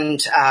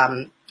 And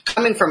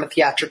coming from a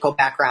theatrical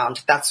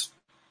background,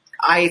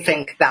 I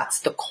think that's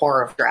the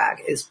core of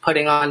drag, is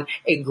putting on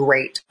a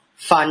great,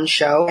 fun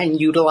show and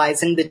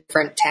utilizing the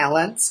different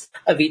talents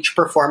of each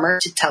performer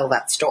to tell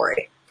that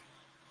story.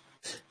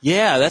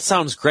 Yeah, that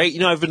sounds great.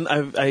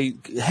 I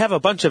have a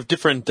bunch of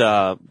different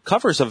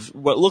covers of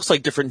what looks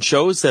like different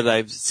shows that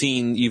I've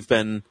seen you've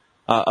been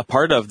a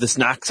part of. This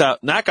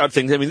knockout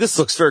thing. I mean, this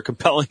looks very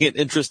compelling and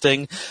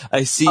interesting.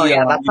 I see. Oh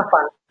yeah, that's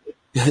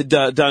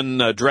fun.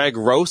 Done drag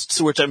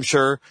roasts, which I'm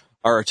sure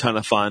are a ton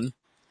of fun.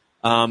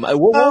 What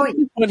was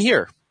one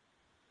here?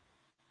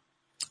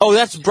 Oh,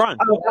 that's brunch.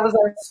 Oh, that was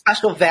our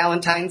special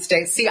Valentine's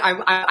Day. See,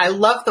 I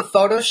love the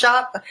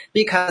Photoshop,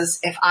 because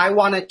if I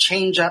want to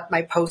change up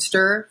my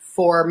poster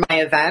for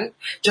my event,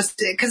 just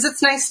because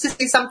it's nice to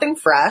see something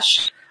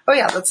fresh. Oh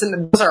yeah, those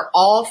are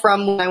all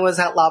from when I was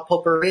at La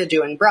Pulperia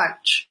doing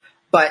brunch.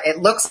 But it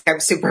looks like I'm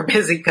super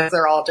busy because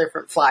they're all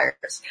different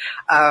flyers.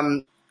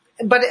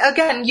 But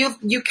again,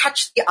 you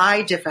catch the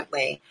eye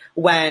differently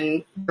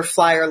when your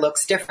flyer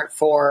looks different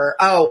for,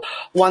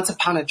 Once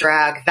Upon a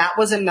Drag. That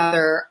was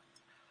another,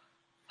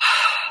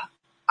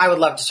 I would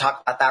love to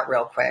talk about that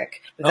real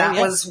quick. That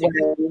was when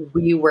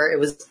it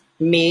was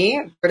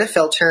me, Britta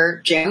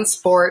Filter, Jan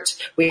Sport.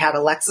 We had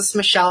Alexis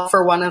Michelle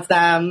for one of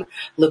them,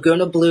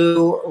 Laguna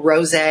Blue,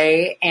 Rose,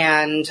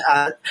 and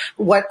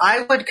what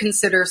I would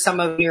consider some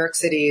of New York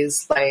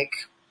City's like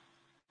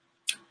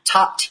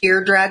top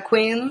tier drag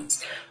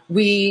queens.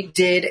 We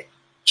did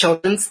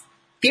children's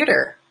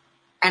theater,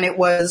 and it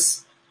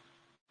was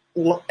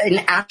an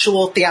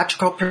actual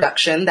theatrical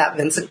production that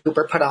Vincent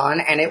Cooper put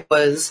on, and it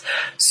was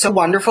so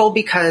wonderful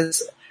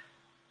because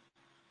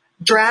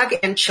drag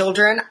and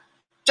children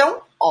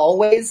don't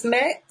always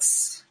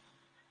mix.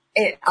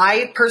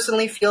 I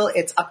personally feel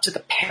it's up to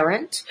the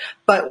parent,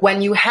 but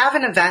when you have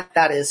an event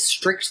that is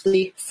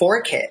strictly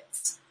for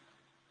kids,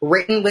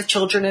 written with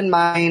children in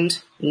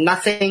mind,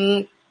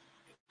 nothing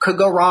could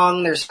go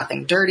wrong. There's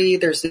nothing dirty.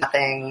 There's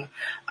nothing,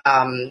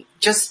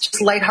 just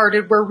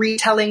lighthearted. We're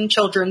retelling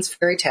children's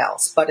fairy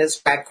tales, but as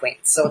drag queens.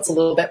 So it's a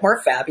little bit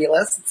more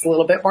fabulous. It's a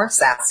little bit more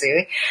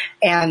sassy.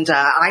 And,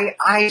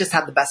 I just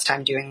had the best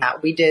time doing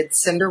that. We did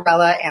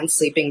Cinderella and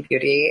Sleeping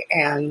Beauty,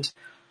 and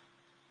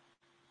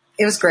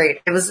it was great.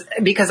 It was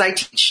because I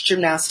teach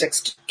gymnastics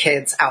to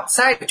kids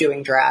outside of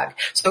doing drag.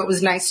 So it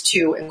was nice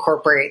to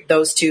incorporate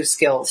those two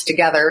skills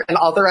together. And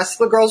all the rest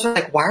of the girls were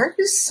like, why are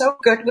you so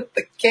good with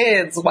the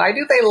kids? Why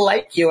do they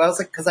like you? I was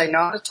like, because I know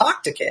how to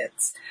talk to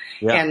kids.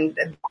 Yeah. And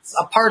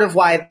a part of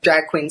why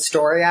Drag Queen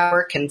Story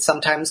Hour can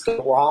sometimes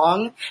go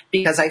wrong,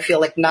 because I feel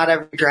like not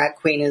every drag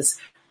queen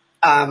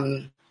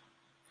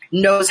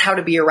knows how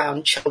to be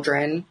around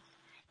children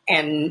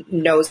and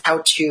knows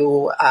how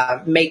to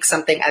make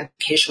something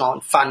educational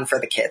and fun for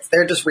the kids.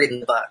 They're just reading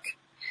the book,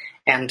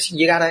 and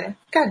you gotta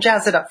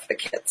jazz it up for the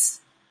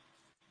kids.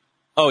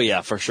 Oh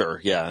yeah, for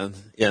sure. Yeah.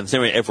 The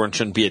same way everyone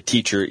shouldn't be a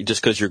teacher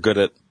just because you're good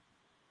at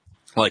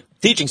like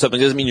teaching something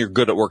doesn't mean you're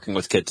good at working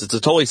with kids. It's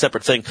a totally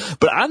separate thing.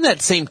 But on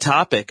that same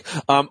topic,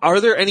 are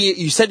there any?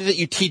 You said that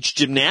you teach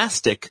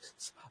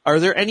gymnastics. Are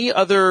there any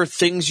other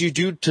things you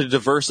do to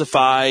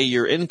diversify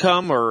your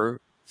income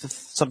or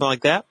something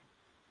like that?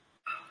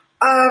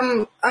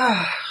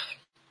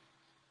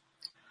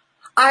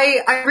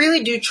 I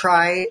really do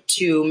try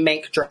to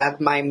make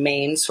drag my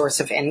main source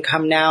of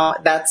income now.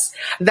 That's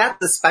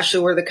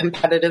especially where the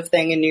competitive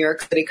thing in New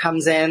York City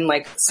comes in.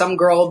 Like, some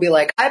girl will be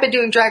like, I've been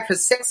doing drag for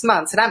 6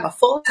 months and I'm a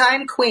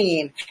full-time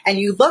queen. And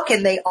you look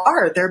and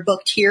they're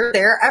booked here,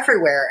 there,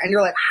 everywhere. And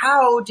you're like,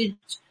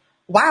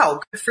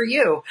 wow, good for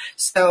you.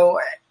 So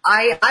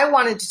I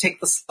wanted to take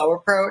the slow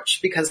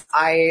approach because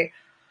I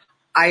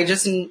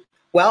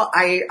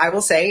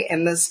will say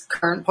in this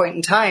current point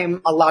in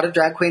time, a lot of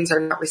drag queens are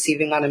not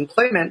receiving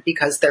unemployment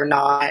because they're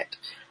not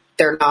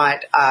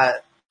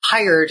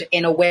hired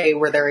in a way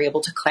where they're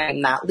able to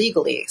claim that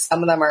legally.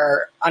 Some of them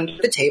are under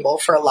the table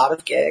for a lot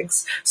of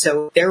gigs,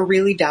 so they're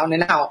really down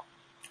and out,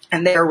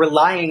 and they're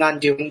relying on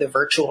doing the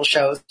virtual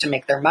shows to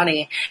make their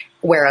money.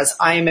 Whereas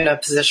I'm in a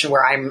position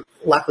where I'm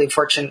luckily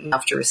fortunate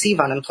enough to receive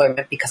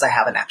unemployment because I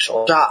have an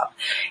actual job,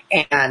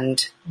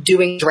 and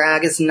doing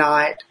drag is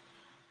not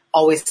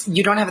always,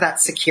 you don't have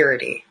that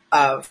security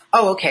of,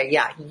 oh, okay,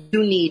 yeah, you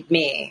need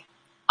me,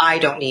 I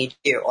don't need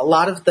you. A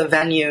lot of the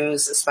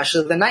venues,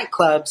 especially the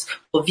nightclubs,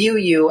 will view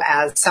you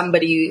as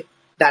somebody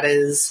that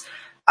is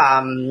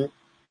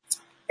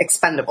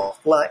expendable.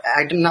 Well,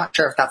 I'm not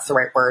sure if that's the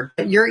right word,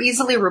 but you're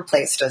easily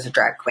replaced as a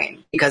drag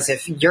queen, because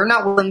if you're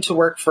not willing to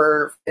work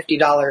for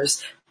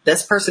 $50,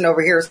 this person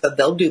over here said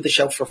they'll do the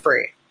show for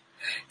free.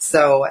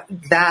 So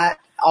that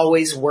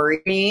always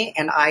worried me,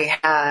 and I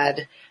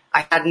had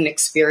an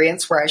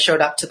experience where I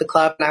showed up to the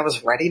club and I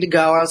was ready to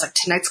go. I was like,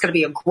 tonight's going to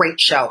be a great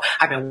show.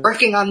 I've been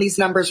working on these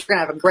numbers. We're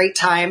going to have a great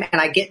time.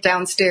 And I get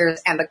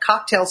downstairs and the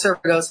cocktail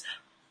server goes,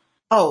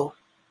 oh,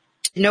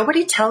 did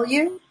nobody tell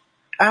you?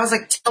 And I was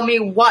like, tell me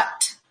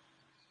what?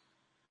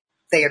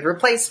 They had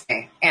replaced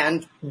me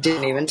and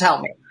didn't even tell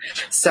me.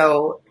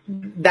 So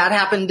that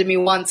happened to me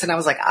once, and I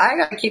was like, I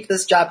got to keep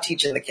this job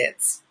teaching the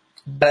kids.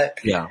 But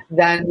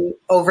then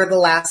over the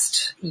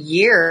last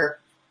year,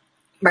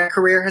 my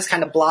career has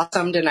kind of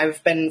blossomed, and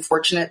I've been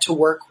fortunate to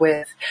work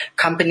with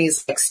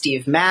companies like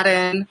Steve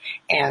Madden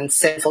and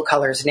Sinful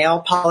Colors Nail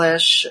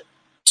Polish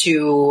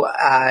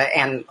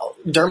and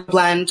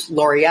Dermablend,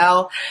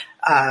 L'Oreal,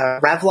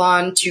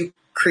 Revlon to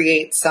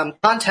create some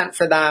content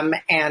for them.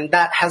 And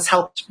that has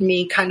helped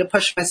me kind of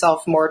push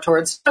myself more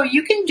towards, oh,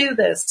 you can do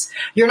this.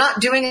 You're not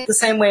doing it the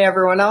same way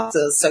everyone else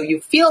is. So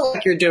you feel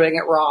like you're doing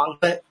it wrong,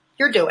 but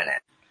you're doing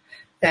it.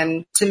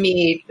 And to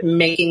me,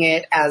 making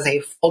it as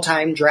a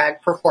full-time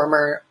drag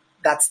performer,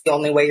 that's the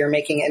only way you're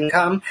making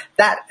income.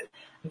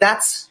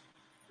 That's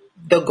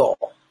the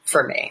goal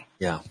for me.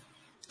 Yeah.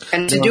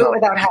 And to do it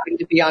without having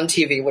to be on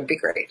TV would be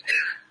great.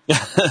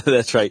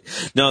 That's right.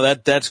 No,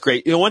 that's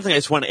great. You know, one thing I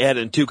just want to add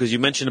in too, because you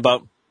mentioned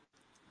about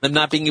them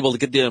not being able to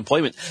get the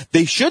unemployment.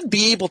 They should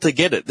be able to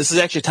get it. This is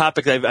actually a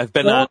topic that I've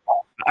been on.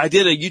 I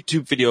did a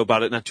YouTube video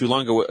about it not too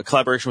long ago, a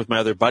collaboration with my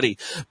other buddy.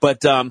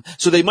 But,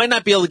 so they might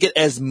not be able to get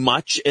as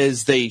much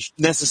as they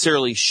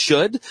necessarily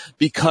should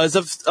because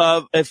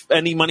of, if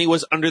any money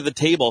was under the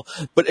table.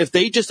 But if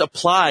they just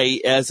apply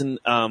as an,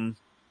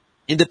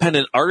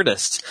 independent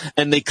artist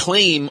and they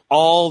claim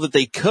all that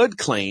they could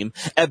claim,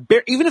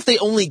 even if they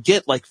only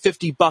get like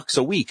 $50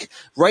 a week,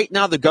 right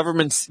now the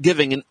government's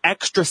giving an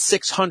extra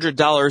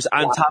 $600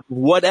 on top of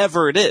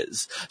whatever it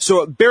is.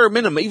 So at bare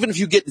minimum, even if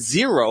you get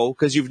zero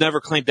because you've never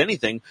claimed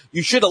anything,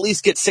 you should at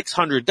least get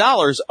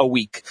 $600 a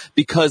week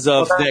because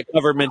of that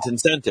government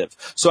incentive.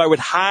 So I would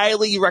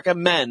highly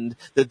recommend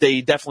that they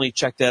definitely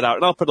check that out.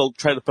 And I'll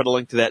try to put a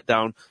link to that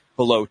down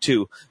below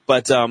too.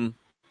 But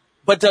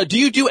do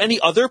you do any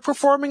other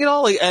performing at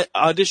all, like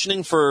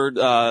auditioning for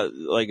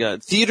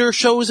theater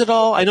shows at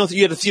all? I know that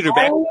you had a theater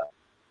background.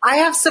 I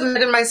have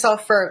submitted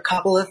myself for a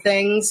couple of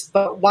things,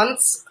 but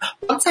once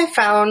I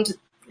found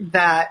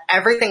that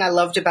everything I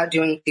loved about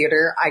doing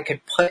theater, I could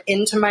put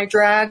into my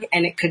drag,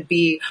 and it could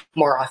be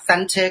more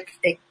authentic.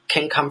 It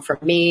can come from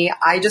me.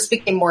 I just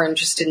became more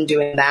interested in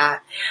doing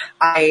that.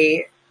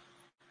 I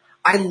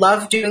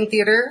love doing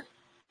theater,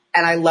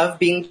 and I love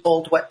being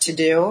told what to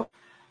do.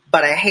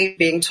 But I hate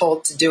being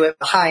told to do it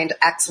behind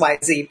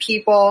XYZ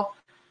people,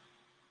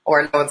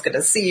 or no one's going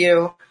to see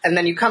you. And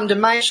then you come to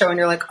my show and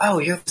you're like, oh,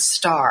 you're the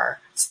star.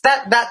 So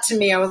that to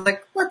me, I was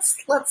like,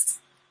 let's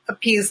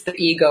appease the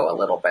ego a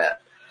little bit.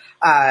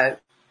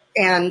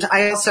 And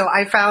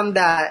I found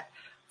that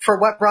for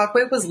what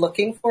Broadway was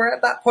looking for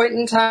at that point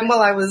in time,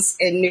 while I was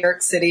in New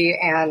York City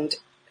and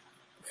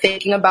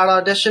thinking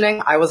about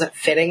auditioning, I wasn't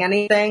fitting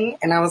anything.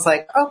 And I was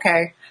like,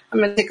 okay, I'm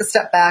going to take a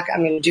step back.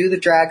 I'm going to do the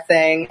drag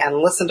thing and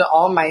listen to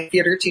all my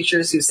theater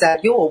teachers who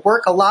said, you will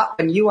work a lot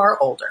when you are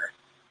older.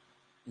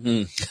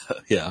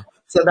 Yeah.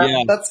 So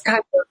that's kind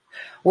of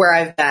where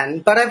I've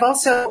been. But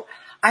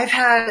I've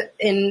had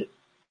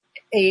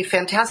a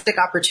fantastic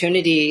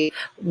opportunity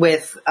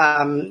with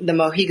the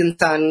Mohegan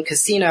Sun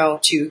Casino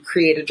to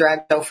create a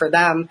drag show for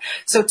them.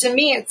 So to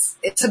me,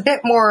 it's a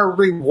bit more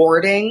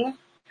rewarding.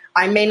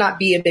 I may not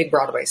be a big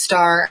Broadway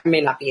star. I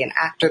may not be an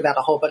actor that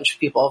a whole bunch of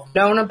people have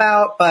known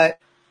about, but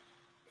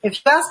if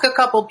you ask a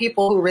couple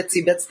people who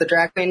Ritzy Bits the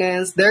drag queen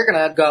is, they're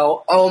going to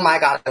go, oh my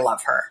God, I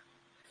love her.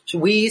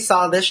 We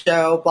saw this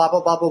show, blah,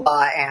 blah, blah, blah,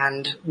 blah,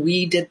 and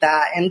we did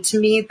that. And to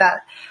me,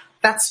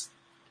 that's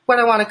what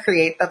I want to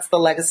create. That's the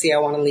legacy I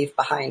want to leave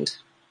behind.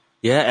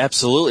 Yeah,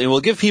 absolutely. And we'll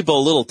give people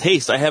a little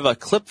taste. I have a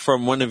clip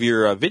from one of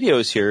your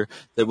videos here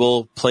that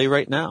we'll play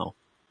right now.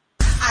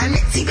 I'm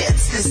Ritzy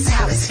Bits, this is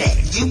how it's fit.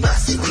 You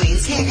busted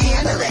queens, can't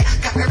handle it.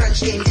 Got my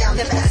brunch game down,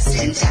 the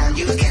best in town.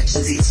 You will catch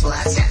disease, while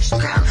I snatch the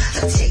crown.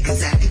 Let's take a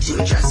second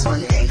to address one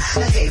thing.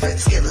 My favorite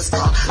skill is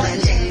called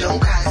blending. Don't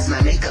cry, cause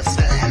my makeup's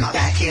better and my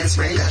backhand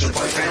spring got your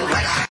boyfriend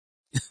right.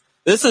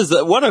 This is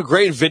what a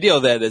great video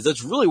that is.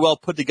 It's really well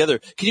put together.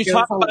 Can you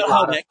talk about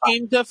how that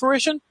came to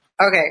fruition?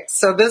 Okay,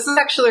 so this is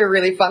actually a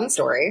really fun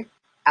story.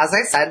 As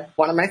I said,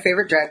 one of my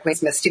favorite drag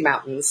queens, Misty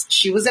Mountains,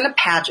 she was in a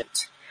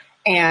pageant.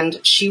 And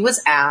she was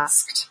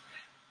asked,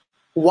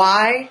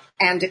 why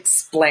and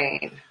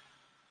explain,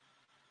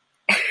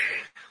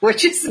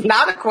 which is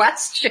not a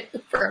question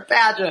for a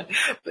pageant.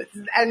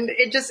 And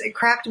it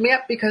cracked me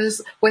up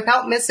because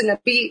without missing a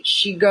beat,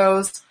 she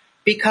goes,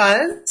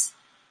 because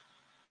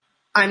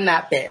I'm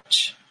that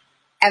bitch.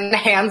 And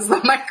hands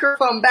the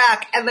microphone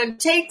back and then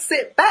takes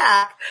it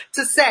back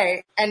to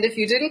say, and if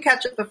you didn't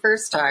catch it the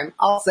first time,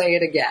 I'll say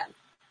it again.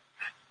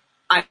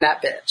 I'm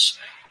that bitch.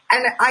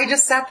 And I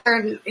just sat there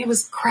and it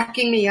was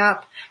cracking me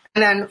up.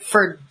 And then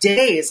for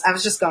days, I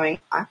was just going,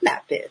 I'm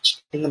that bitch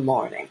in the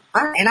morning.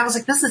 And I was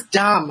like, this is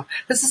dumb.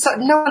 This is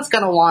no one's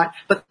going to want.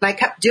 But then I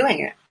kept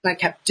doing it. And I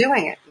kept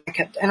doing it.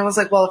 And I was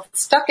like, well, if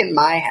it's stuck in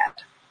my head,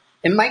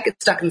 it might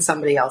get stuck in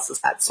somebody else's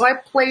head. So I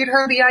played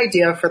her the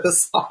idea for the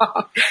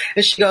song.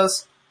 And she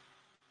goes,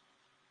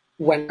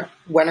 when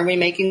are we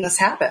making this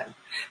happen?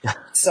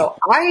 So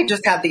I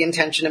just had the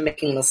intention of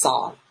making the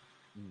song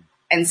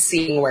and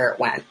seeing where it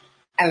went.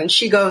 And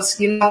she goes,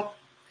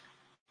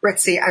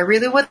 Ritzy, I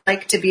really would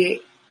like to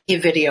be a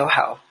video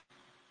hoe.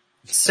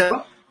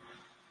 So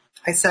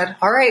I said,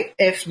 all right,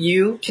 if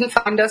you can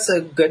find us a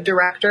good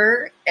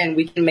director and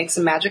we can make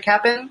some magic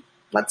happen,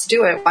 let's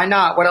do it. Why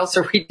not? What else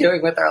are we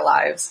doing with our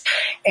lives?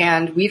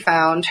 And we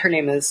found, her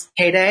name is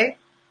Payday.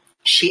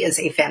 She is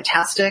a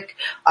fantastic,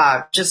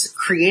 just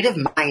creative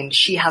mind.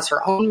 She has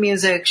her own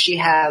music. She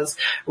has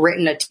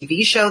written a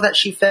TV show that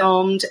she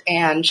filmed,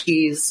 and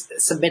she's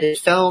submitted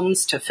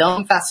films to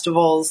film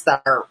festivals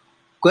that are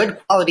good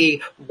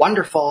quality,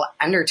 wonderful,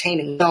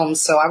 entertaining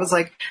films. So I was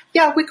like,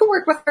 yeah, we could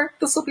work with her.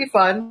 This will be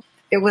fun.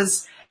 It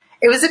was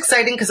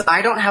exciting because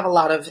I don't have a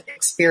lot of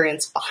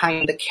experience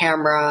behind the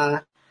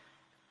camera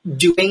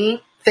doing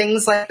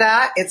things like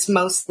that. It's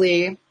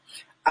mostly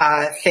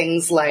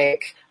things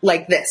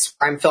like this,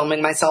 where I'm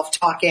filming myself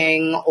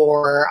talking,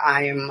 or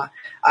I'm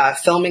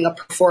filming a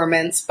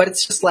performance, but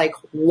it's just like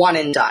one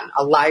and done,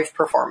 a live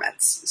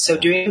performance. So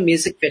doing a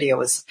music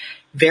video is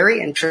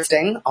very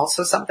interesting.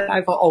 Also something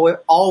I've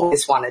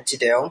always wanted to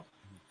do.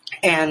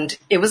 And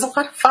it was a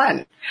lot of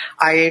fun.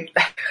 I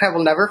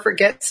will never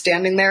forget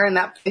standing there in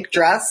that pink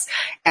dress,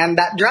 and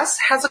that dress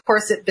has a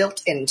corset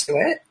built into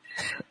it.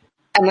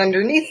 And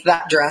underneath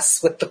that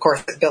dress with the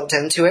corset built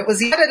into it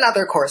was yet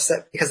another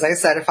corset, because I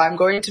said, if I'm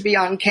going to be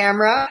on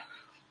camera,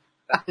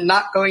 I'm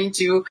not going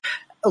to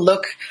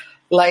look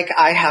like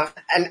I have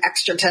an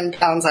extra 10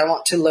 pounds. I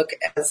want to look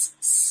as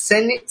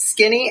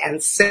skinny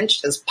and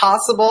cinched as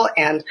possible.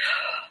 And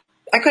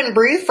I couldn't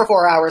breathe for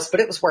 4 hours, but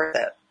it was worth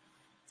it.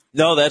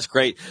 No, that's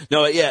great.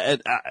 No, yeah.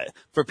 And,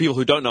 for people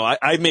who don't know,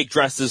 I make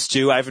dresses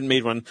too. I haven't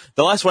made one.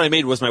 The last one I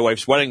made was my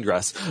wife's wedding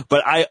dress,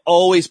 but I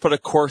always put a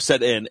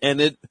corset in,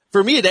 and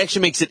for me, it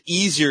actually makes it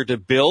easier to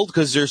build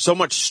because there's so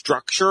much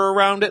structure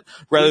around it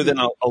rather than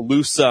a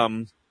loose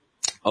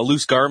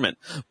garment.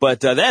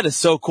 But that is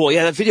so cool.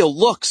 Yeah, that video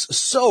looks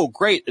so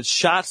great. It's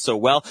shot so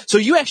well. So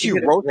you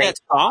actually wrote that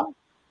song?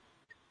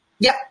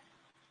 Yep.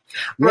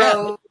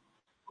 Yeah.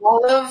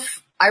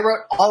 I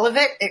wrote all of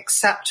it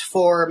except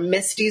for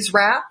Misty's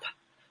rap,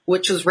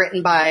 which was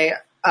written by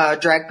a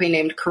drag queen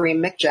named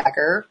Kareem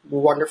McJagger,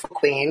 wonderful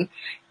queen,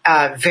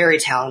 very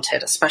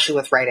talented, especially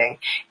with writing.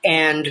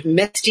 And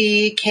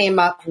Misty came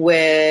up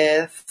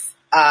with,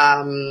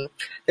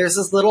 there's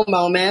this little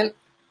moment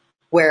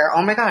where,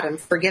 oh my God, I'm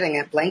forgetting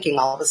it, blanking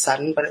all of a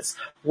sudden, but it's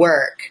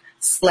work,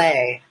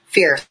 slay,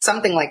 fierce,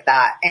 something like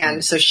that.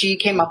 And so she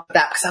came up with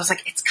that because I was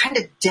like, it's kind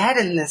of dead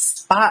in this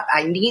spot.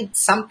 I need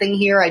something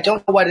here. I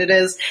don't know what it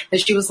is.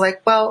 And she was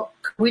like, well,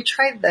 could we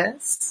try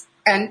this?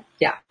 And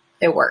yeah,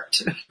 it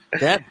worked.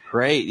 That's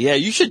great. Yeah,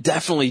 you should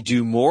definitely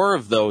do more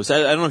of those.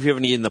 I don't know if you have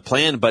any in the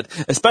plan, but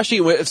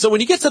especially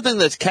when you get something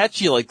that's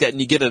catchy like that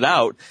and you get it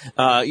out,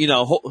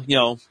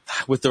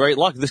 with the right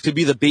luck, this could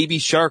be the baby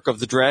shark of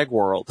the drag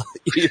world.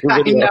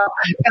 I know.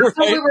 That's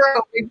what we were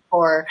hoping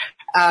for.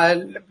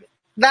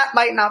 That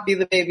might not be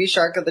the baby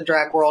shark of the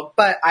drag world,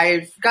 but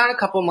I've got a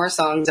couple more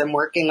songs I'm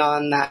working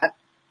on that,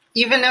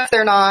 even if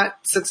they're not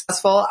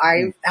successful,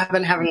 I have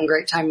been having a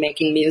great time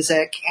making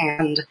music.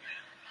 And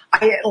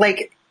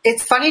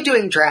it's funny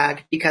doing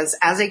drag because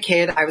as a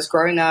kid, I was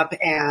growing up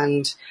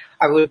and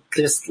I would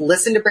just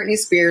listen to Britney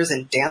Spears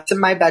and dance in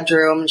my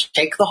bedroom,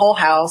 shake the whole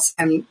house.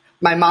 And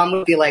my mom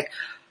would be like,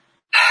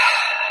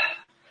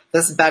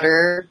 this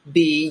better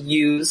be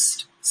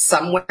used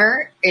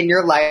somewhere in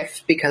your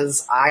life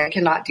because I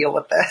cannot deal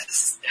with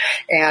this.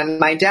 And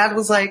my dad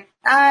was like,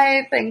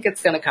 I think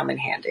it's going to come in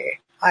handy.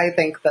 I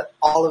think that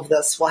all of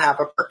this will have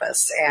a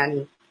purpose.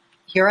 And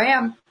here I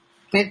am.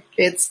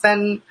 It's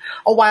been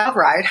a wild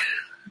ride,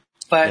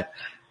 but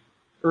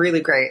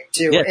really great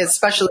to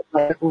especially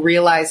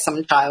realize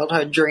some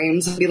childhood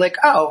dreams and be like,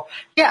 oh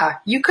yeah,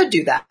 you could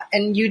do that.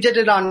 And you did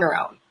it on your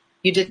own.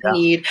 You didn't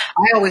need,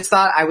 I always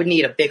thought I would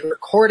need a big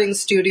recording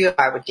studio.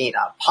 I would need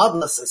a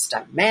publicist,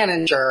 a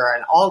manager,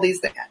 and all these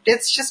things.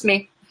 It's just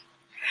me.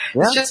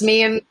 Yeah. It's just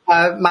me and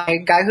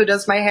my guy who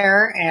does my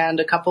hair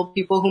and a couple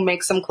people who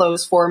make some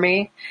clothes for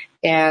me.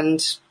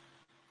 And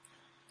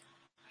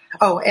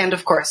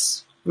of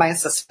course, my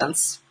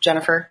assistants,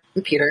 Jennifer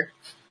and Peter.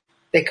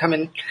 They come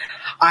in.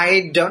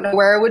 I don't know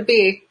where I would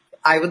be.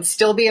 I would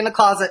still be in the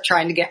closet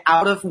trying to get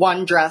out of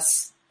one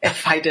dress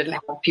if I didn't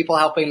have people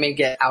helping me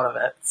get out of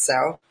it.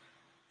 So.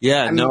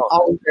 Yeah, I'm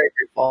always very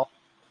grateful.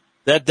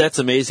 That's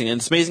amazing.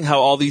 And it's amazing how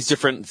all these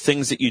different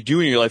things that you do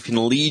in your life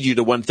can lead you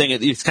to one thing.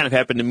 It's kind of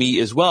happened to me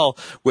as well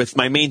with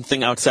my main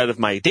thing outside of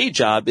my day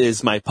job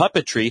is my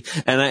puppetry.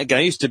 And I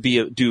used to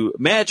do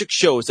magic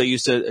shows. I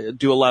used to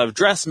do a lot of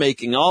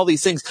dressmaking, all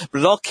these things, but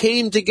it all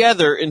came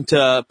together into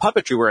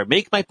puppetry where I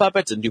make my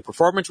puppets and do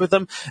performance with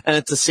them. And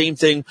it's the same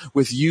thing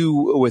with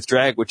you with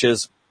drag, which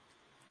is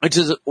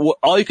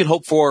all you can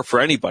hope for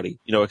anybody,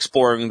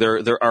 exploring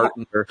their art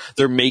and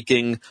their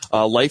making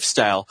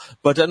lifestyle.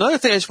 But another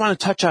thing I just want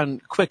to touch on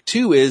quick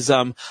too is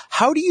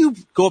how do you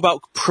go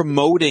about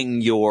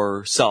promoting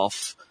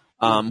yourself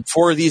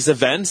for these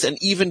events? And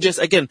even just,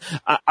 again,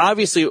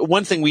 obviously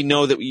one thing we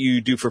know that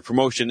you do for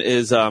promotion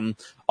is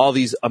all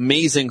these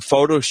amazing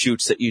photo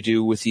shoots that you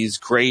do with these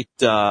great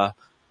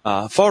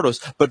photos.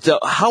 But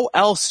how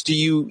else do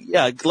you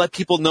let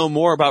people know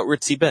more about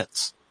Ritzy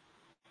Bits?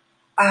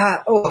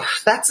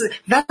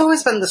 That's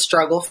always been the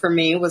struggle for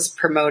me was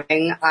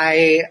promoting.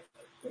 I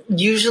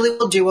usually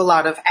will do a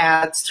lot of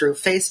ads through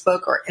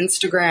Facebook or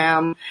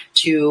Instagram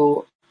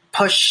to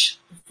push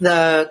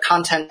the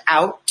content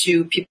out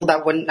to people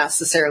that wouldn't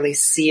necessarily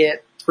see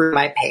it through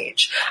my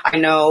page. I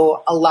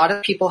know a lot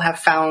of people have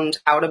found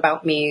out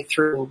about me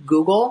through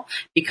Google,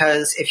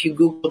 because if you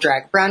Google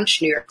Drag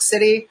Brunch New York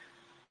City,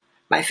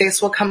 my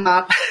face will come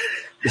up.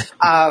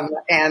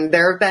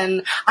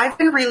 And I've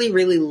been really,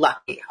 really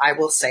lucky. I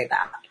will say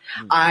that.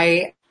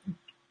 I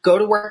go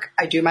to work,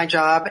 I do my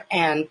job,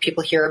 and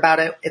people hear about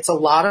it. It's a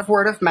lot of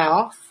word of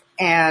mouth.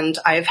 And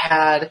I've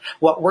had,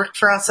 what worked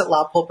for us at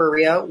La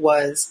Pulperia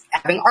was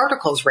having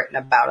articles written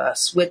about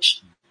us,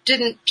 which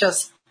didn't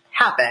just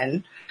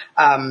happen.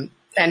 And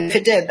if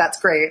it did, that's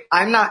great.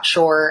 I'm not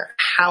sure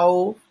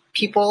how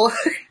people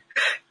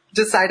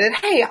decided,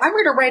 hey, I'm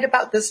going to write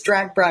about this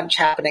drag brunch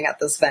happening at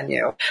this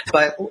venue.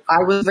 But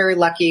I was very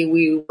lucky.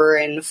 We were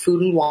in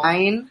Food and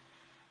Wine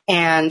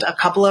and a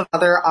couple of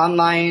other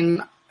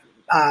online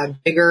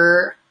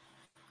bigger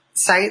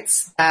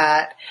sites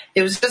that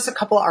it was just a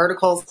couple of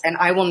articles. And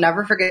I will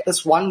never forget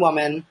this one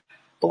woman,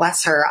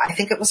 bless her. I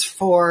think it was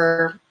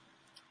for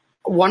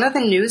one of the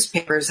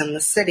newspapers in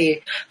the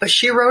city, but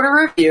she wrote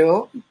a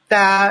review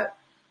that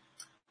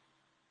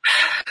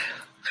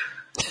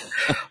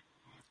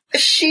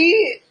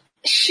she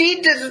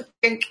didn't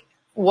think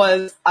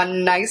was a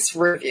nice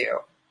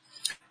review.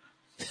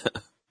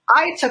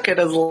 I took it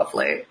as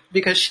lovely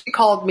because she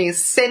called me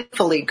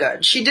sinfully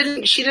good. She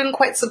didn't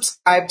quite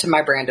subscribe to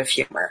my brand of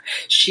humor.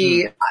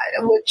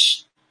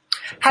 Which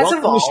has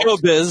evolved.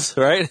 Welcome to showbiz,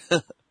 right?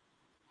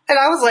 And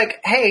I was like,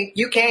 hey,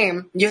 you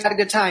came, you had a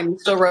good time, you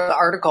still wrote the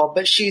article.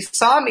 But she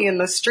saw me in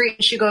the street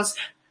and she goes,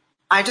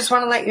 I just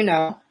want to let you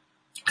know,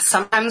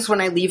 sometimes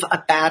when I leave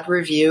a bad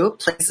review,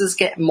 places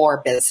get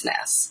more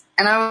business.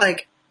 And I was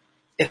like,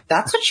 if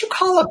that's what you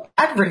call a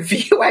bad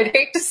review, I'd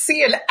hate to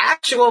see an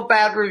actual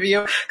bad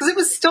review, because it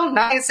was still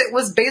nice. It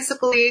was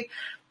basically,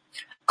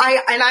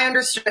 I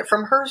understood it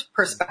from her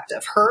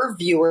perspective. Her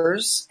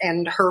viewers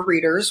and her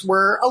readers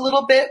were a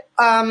little bit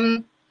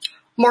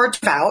more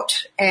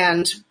devout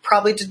and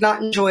probably did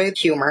not enjoy the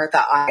humor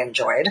that I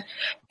enjoyed.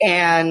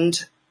 And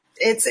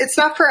it's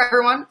not for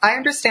everyone. I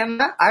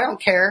understand that. I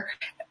don't care.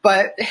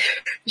 But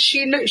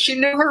she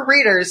knew her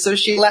readers, so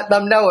she let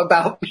them know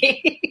about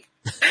me.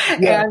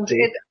 Yeah, and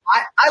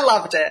I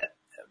loved it.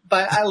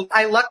 But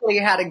I luckily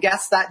had a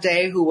guest that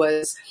day who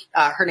was,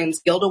 her name's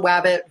Gilda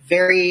Wabbit,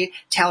 very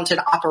talented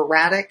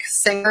operatic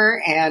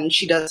singer, and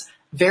she does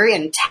very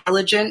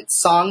intelligent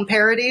song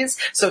parodies.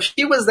 So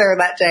she was there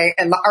that day,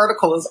 and the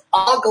article was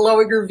all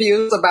glowing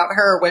reviews about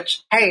her,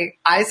 which, hey,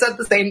 I said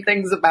the same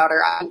things about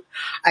her.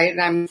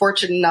 I'm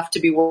fortunate enough to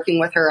be working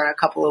with her in a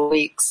couple of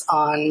weeks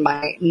on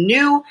my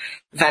new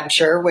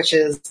venture, which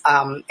is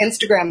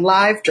Instagram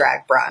Live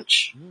Drag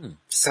Brunch.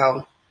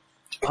 So...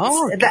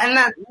 and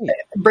that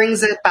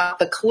brings it about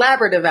the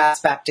collaborative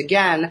aspect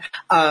again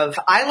of,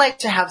 I like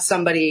to have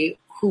somebody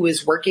who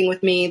is working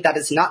with me that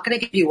is not going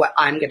to give you what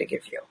I'm going to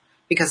give you,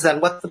 because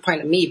then what's the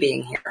point of me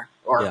being here,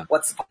 or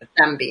what's the point of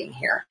them being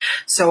here?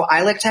 So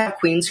I like to have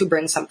queens who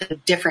bring something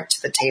different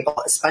to the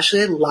table,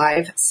 especially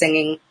live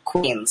singing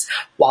queens.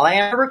 While I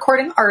am a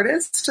recording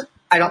artist,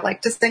 I don't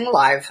like to sing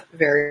live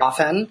very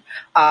often,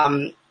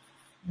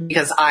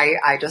 because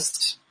I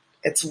just...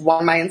 it's one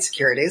of my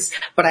insecurities,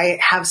 but I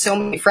have so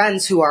many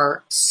friends who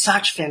are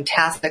such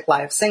fantastic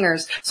live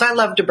singers. So I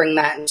love to bring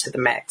that into the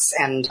mix.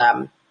 And,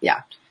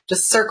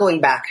 just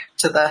circling back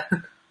to the.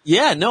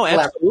 Yeah, no,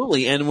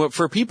 absolutely. And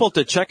for people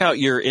to check out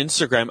your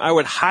Instagram, I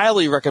would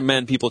highly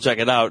recommend people check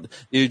it out.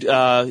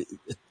 Look,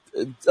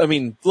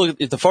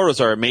 the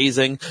photos are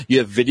amazing. You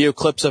have video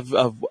clips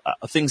of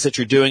things that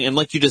you're doing. And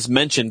like you just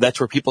mentioned, that's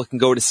where people can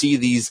go to see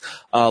these,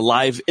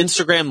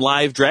 Instagram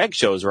live drag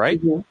shows,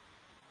 right? Mm-hmm.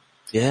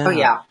 Yeah. Oh,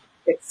 yeah.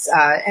 It's,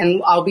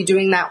 and I'll be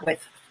doing that with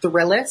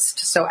Thrillist.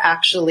 So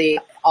actually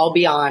I'll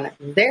be on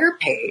their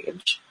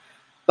page,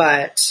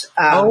 but,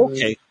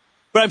 okay.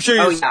 But I'm sure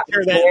you'll share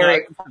that in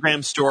your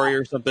Instagram story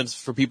or something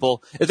for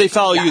people. If they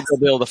follow you, they'll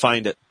be able to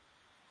find it.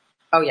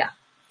 Oh yeah,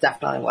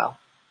 definitely will.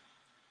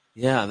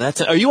 Yeah,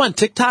 are you on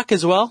TikTok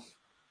as well?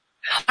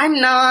 I'm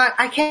not.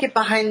 I can't get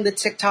behind the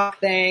TikTok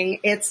thing.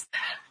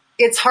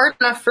 It's hard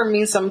enough for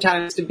me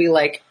sometimes to be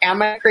like,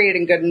 am I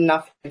creating good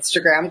enough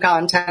Instagram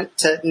content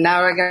to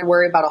now I got to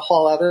worry about a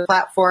whole other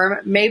platform?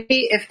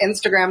 Maybe if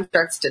Instagram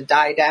starts to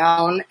die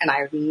down and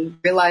I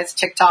realize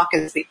TikTok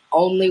is the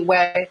only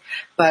way.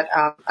 But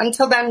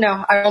until then,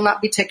 no, I will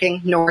not be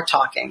ticking nor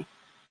talking.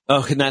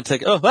 Oh, not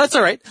tick. Oh, that's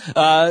all right.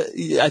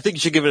 I think you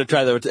should give it a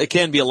try though. It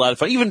can be a lot of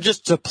fun, even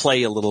just to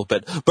play a little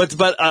bit.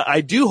 But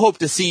I do hope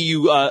to see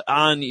you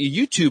on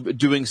YouTube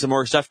doing some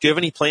more stuff. Do you have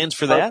any plans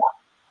for that?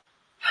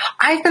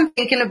 I've been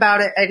thinking about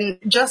it, and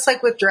just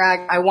like with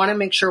drag, I want to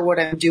make sure what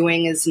I'm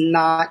doing is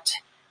not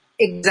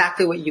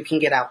exactly what you can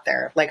get out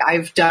there. Like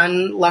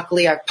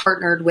luckily I've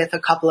partnered with a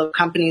couple of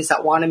companies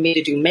that wanted me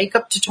to do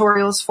makeup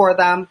tutorials for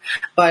them,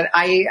 but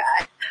I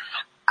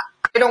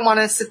I don't want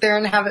to sit there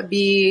and have it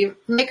be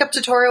makeup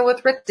tutorial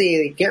with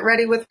Ritzy, get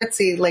ready with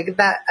Ritzy. Like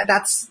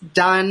that's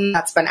done.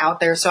 That's been out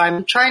there. So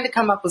I'm trying to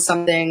come up with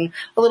something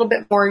a little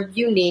bit more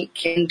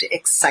unique and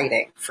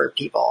exciting for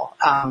people.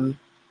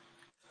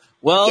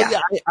 Well, yeah,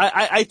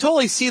 I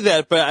totally see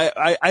that, but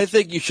I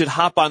think you should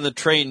hop on the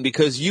train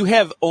because you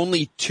have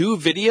only 2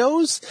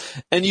 videos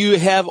and you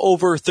have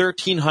over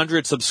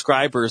 1,300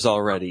 subscribers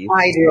already.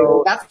 I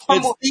do. That's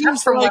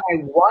from when I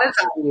was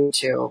on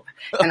YouTube,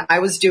 and I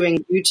was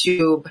doing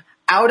YouTube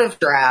out of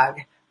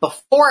drag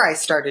before I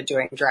started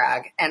doing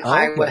drag, and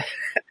I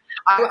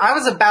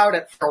was about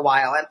it for a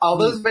while, and all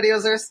those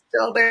videos are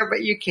still there,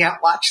 but you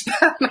can't watch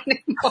them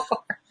anymore.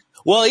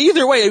 Well,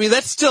 either way, I mean,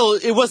 it's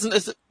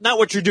not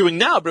what you're doing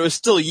now, but it was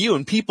still you,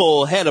 and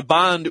people had a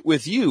bond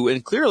with you,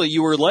 and clearly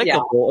you were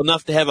likable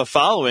enough to have a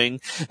following,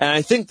 and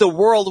I think the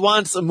world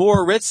wants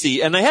more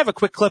Ritzy. And I have a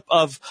quick clip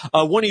of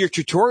one of your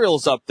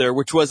tutorials up there,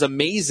 which was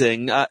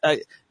amazing.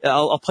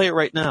 I'll play it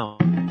right now.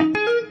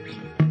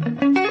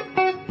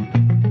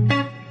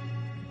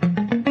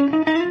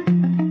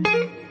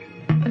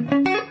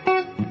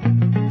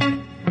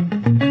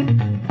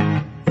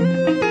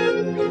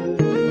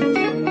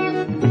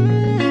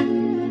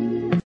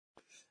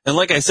 And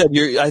like I said,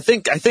 I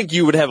think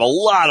you would have a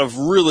lot of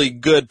really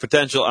good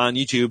potential on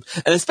YouTube,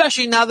 and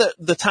especially now that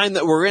the time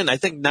that we're in, I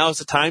think now is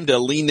the time to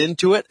lean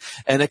into it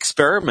and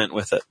experiment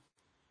with it.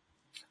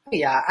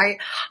 Yeah,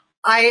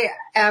 I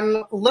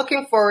am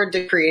looking forward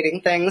to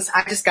creating things.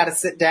 I just got to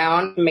sit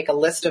down and make a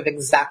list of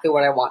exactly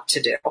what I want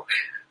to do.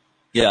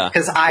 Yeah,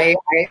 because I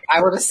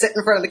were to sit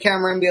in front of the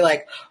camera and be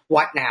like,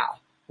 what now?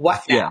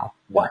 What now? Yeah.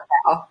 What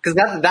now? Because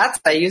that's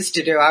what I used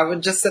to do. I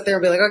would just sit there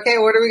and be like, okay,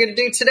 what are we going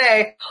to do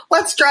today?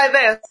 Let's try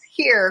this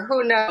here.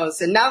 Who knows?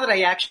 And now that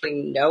I actually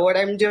know what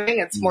I'm doing,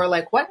 it's more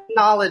like, what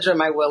knowledge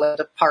am I willing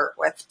to part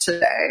with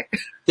today?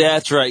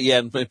 That's right. Yeah,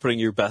 and putting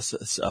your best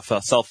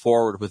self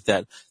forward with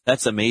that.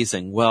 That's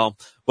amazing. Well,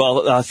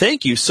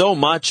 thank you so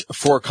much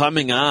for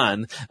coming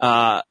on.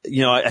 I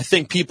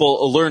think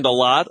people learned a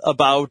lot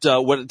about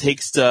what it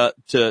takes to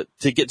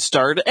get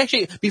started.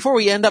 Actually, before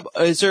we end up,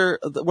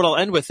 what I'll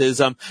end with is,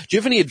 do you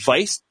have any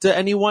advice to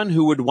anyone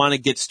who would want to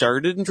get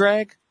started in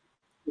drag?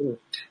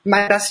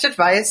 My best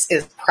advice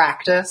is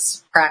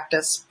practice,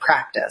 practice,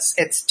 practice.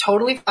 It's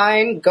totally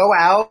fine. Go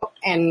out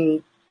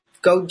and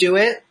go do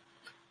it,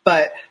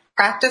 but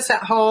practice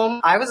at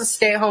home. I was a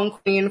stay-at-home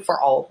queen for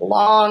a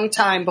long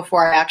time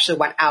before I actually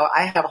went out.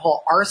 I had a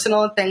whole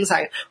arsenal of things,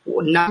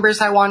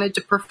 numbers I wanted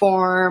to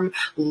perform,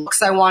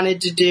 looks I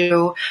wanted to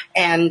do,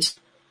 and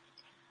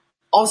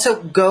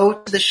also go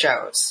to the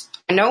shows.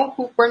 I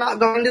know we're not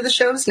going to the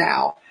shows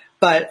now,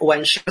 but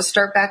when shows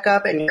start back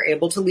up and you're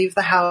able to leave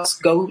the house,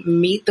 go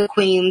meet the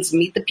queens,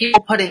 meet the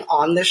people putting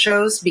on the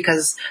shows,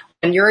 because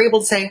when you're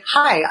able to say,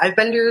 hi, I've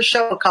been to your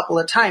show a couple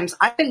of times,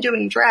 I've been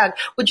doing drag,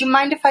 would you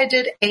mind if I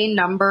did a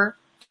number?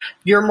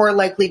 You're more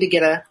likely to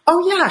get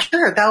oh yeah,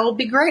 sure, that will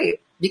be great.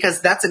 Because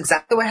that's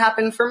exactly what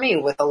happened for me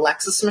with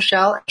Alexis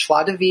Michelle and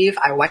Joie de Vivre.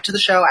 I went to the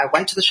show,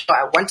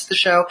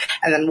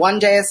 and then one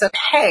day I said,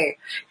 hey,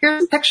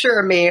 here's a picture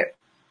of me.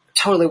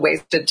 Totally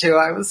wasted too.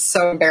 I was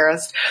so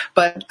embarrassed.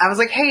 But I was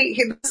like, hey,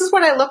 this is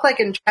what I look like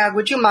in drag.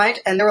 Would you mind?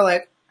 And they were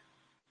like,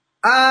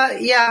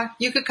 yeah,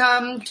 you could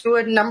come do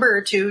a number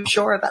or two.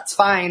 Sure, that's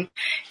fine.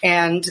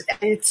 And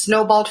it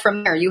snowballed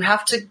from there. You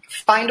have to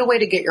find a way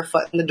to get your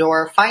foot in the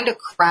door, find a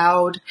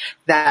crowd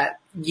that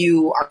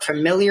you are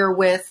familiar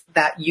with,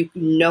 that you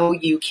know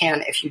you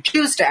can, if you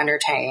choose to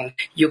entertain.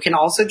 You can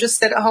also just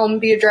sit at home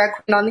and be a drag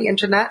queen on the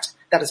internet.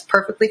 That is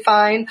perfectly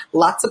fine.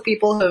 Lots of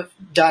people have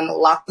done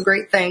lots of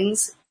great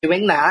things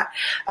doing that.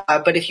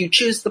 But if you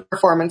choose the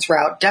performance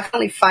route,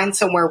 definitely find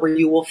somewhere where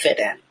you will fit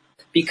in.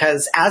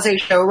 Because as a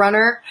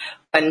showrunner,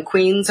 when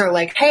queens are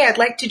like, hey, I'd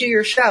like to do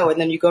your show,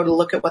 and then you go to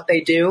look at what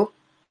they do,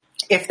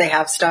 if they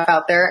have stuff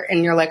out there,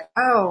 and you're like,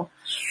 oh,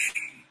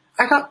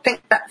 I don't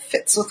think that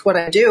fits with what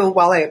I do.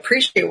 While I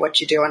appreciate what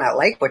you do and I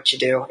like what you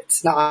do,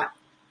 it's not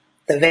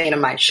the vein of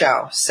my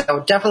show.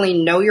 So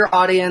definitely know your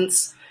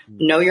audience,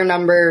 know your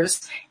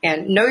numbers,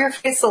 and know your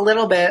face a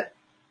little bit,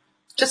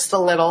 just a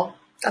little.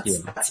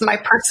 That's my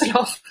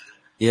personal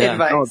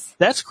advice. No,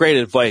 that's great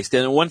advice.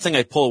 And one thing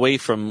I pull away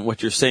from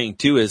what you're saying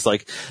too is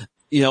like,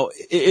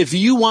 if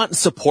you want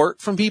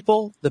support from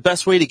people, the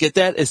best way to get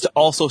that is to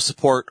also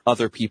support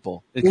other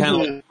people. And kind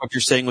of like what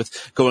you're saying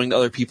with going to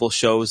other people's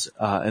shows,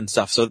 and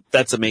stuff. So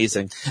that's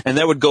amazing. And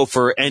that would go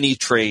for any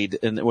trade,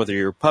 and whether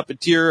you're a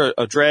puppeteer,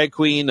 a drag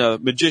queen, a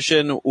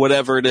magician,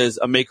 whatever it is,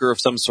 a maker of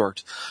some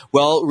sort.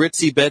 Well,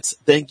 Ritzy Bits,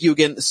 thank you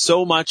again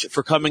so much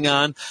for coming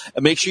on.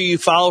 Make sure you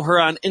follow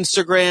her on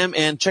Instagram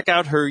and check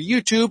out her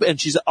YouTube.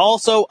 And she's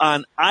also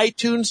on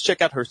iTunes.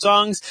 Check out her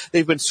songs.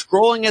 They've been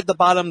scrolling at the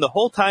bottom the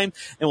whole time,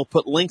 and we'll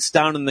put links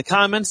down in the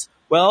comments.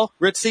 Well,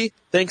 Ritzy,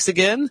 thanks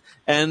again.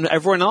 And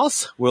everyone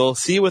else, we'll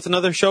see you with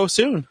another show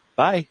soon.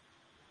 Bye.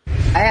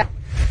 Bye.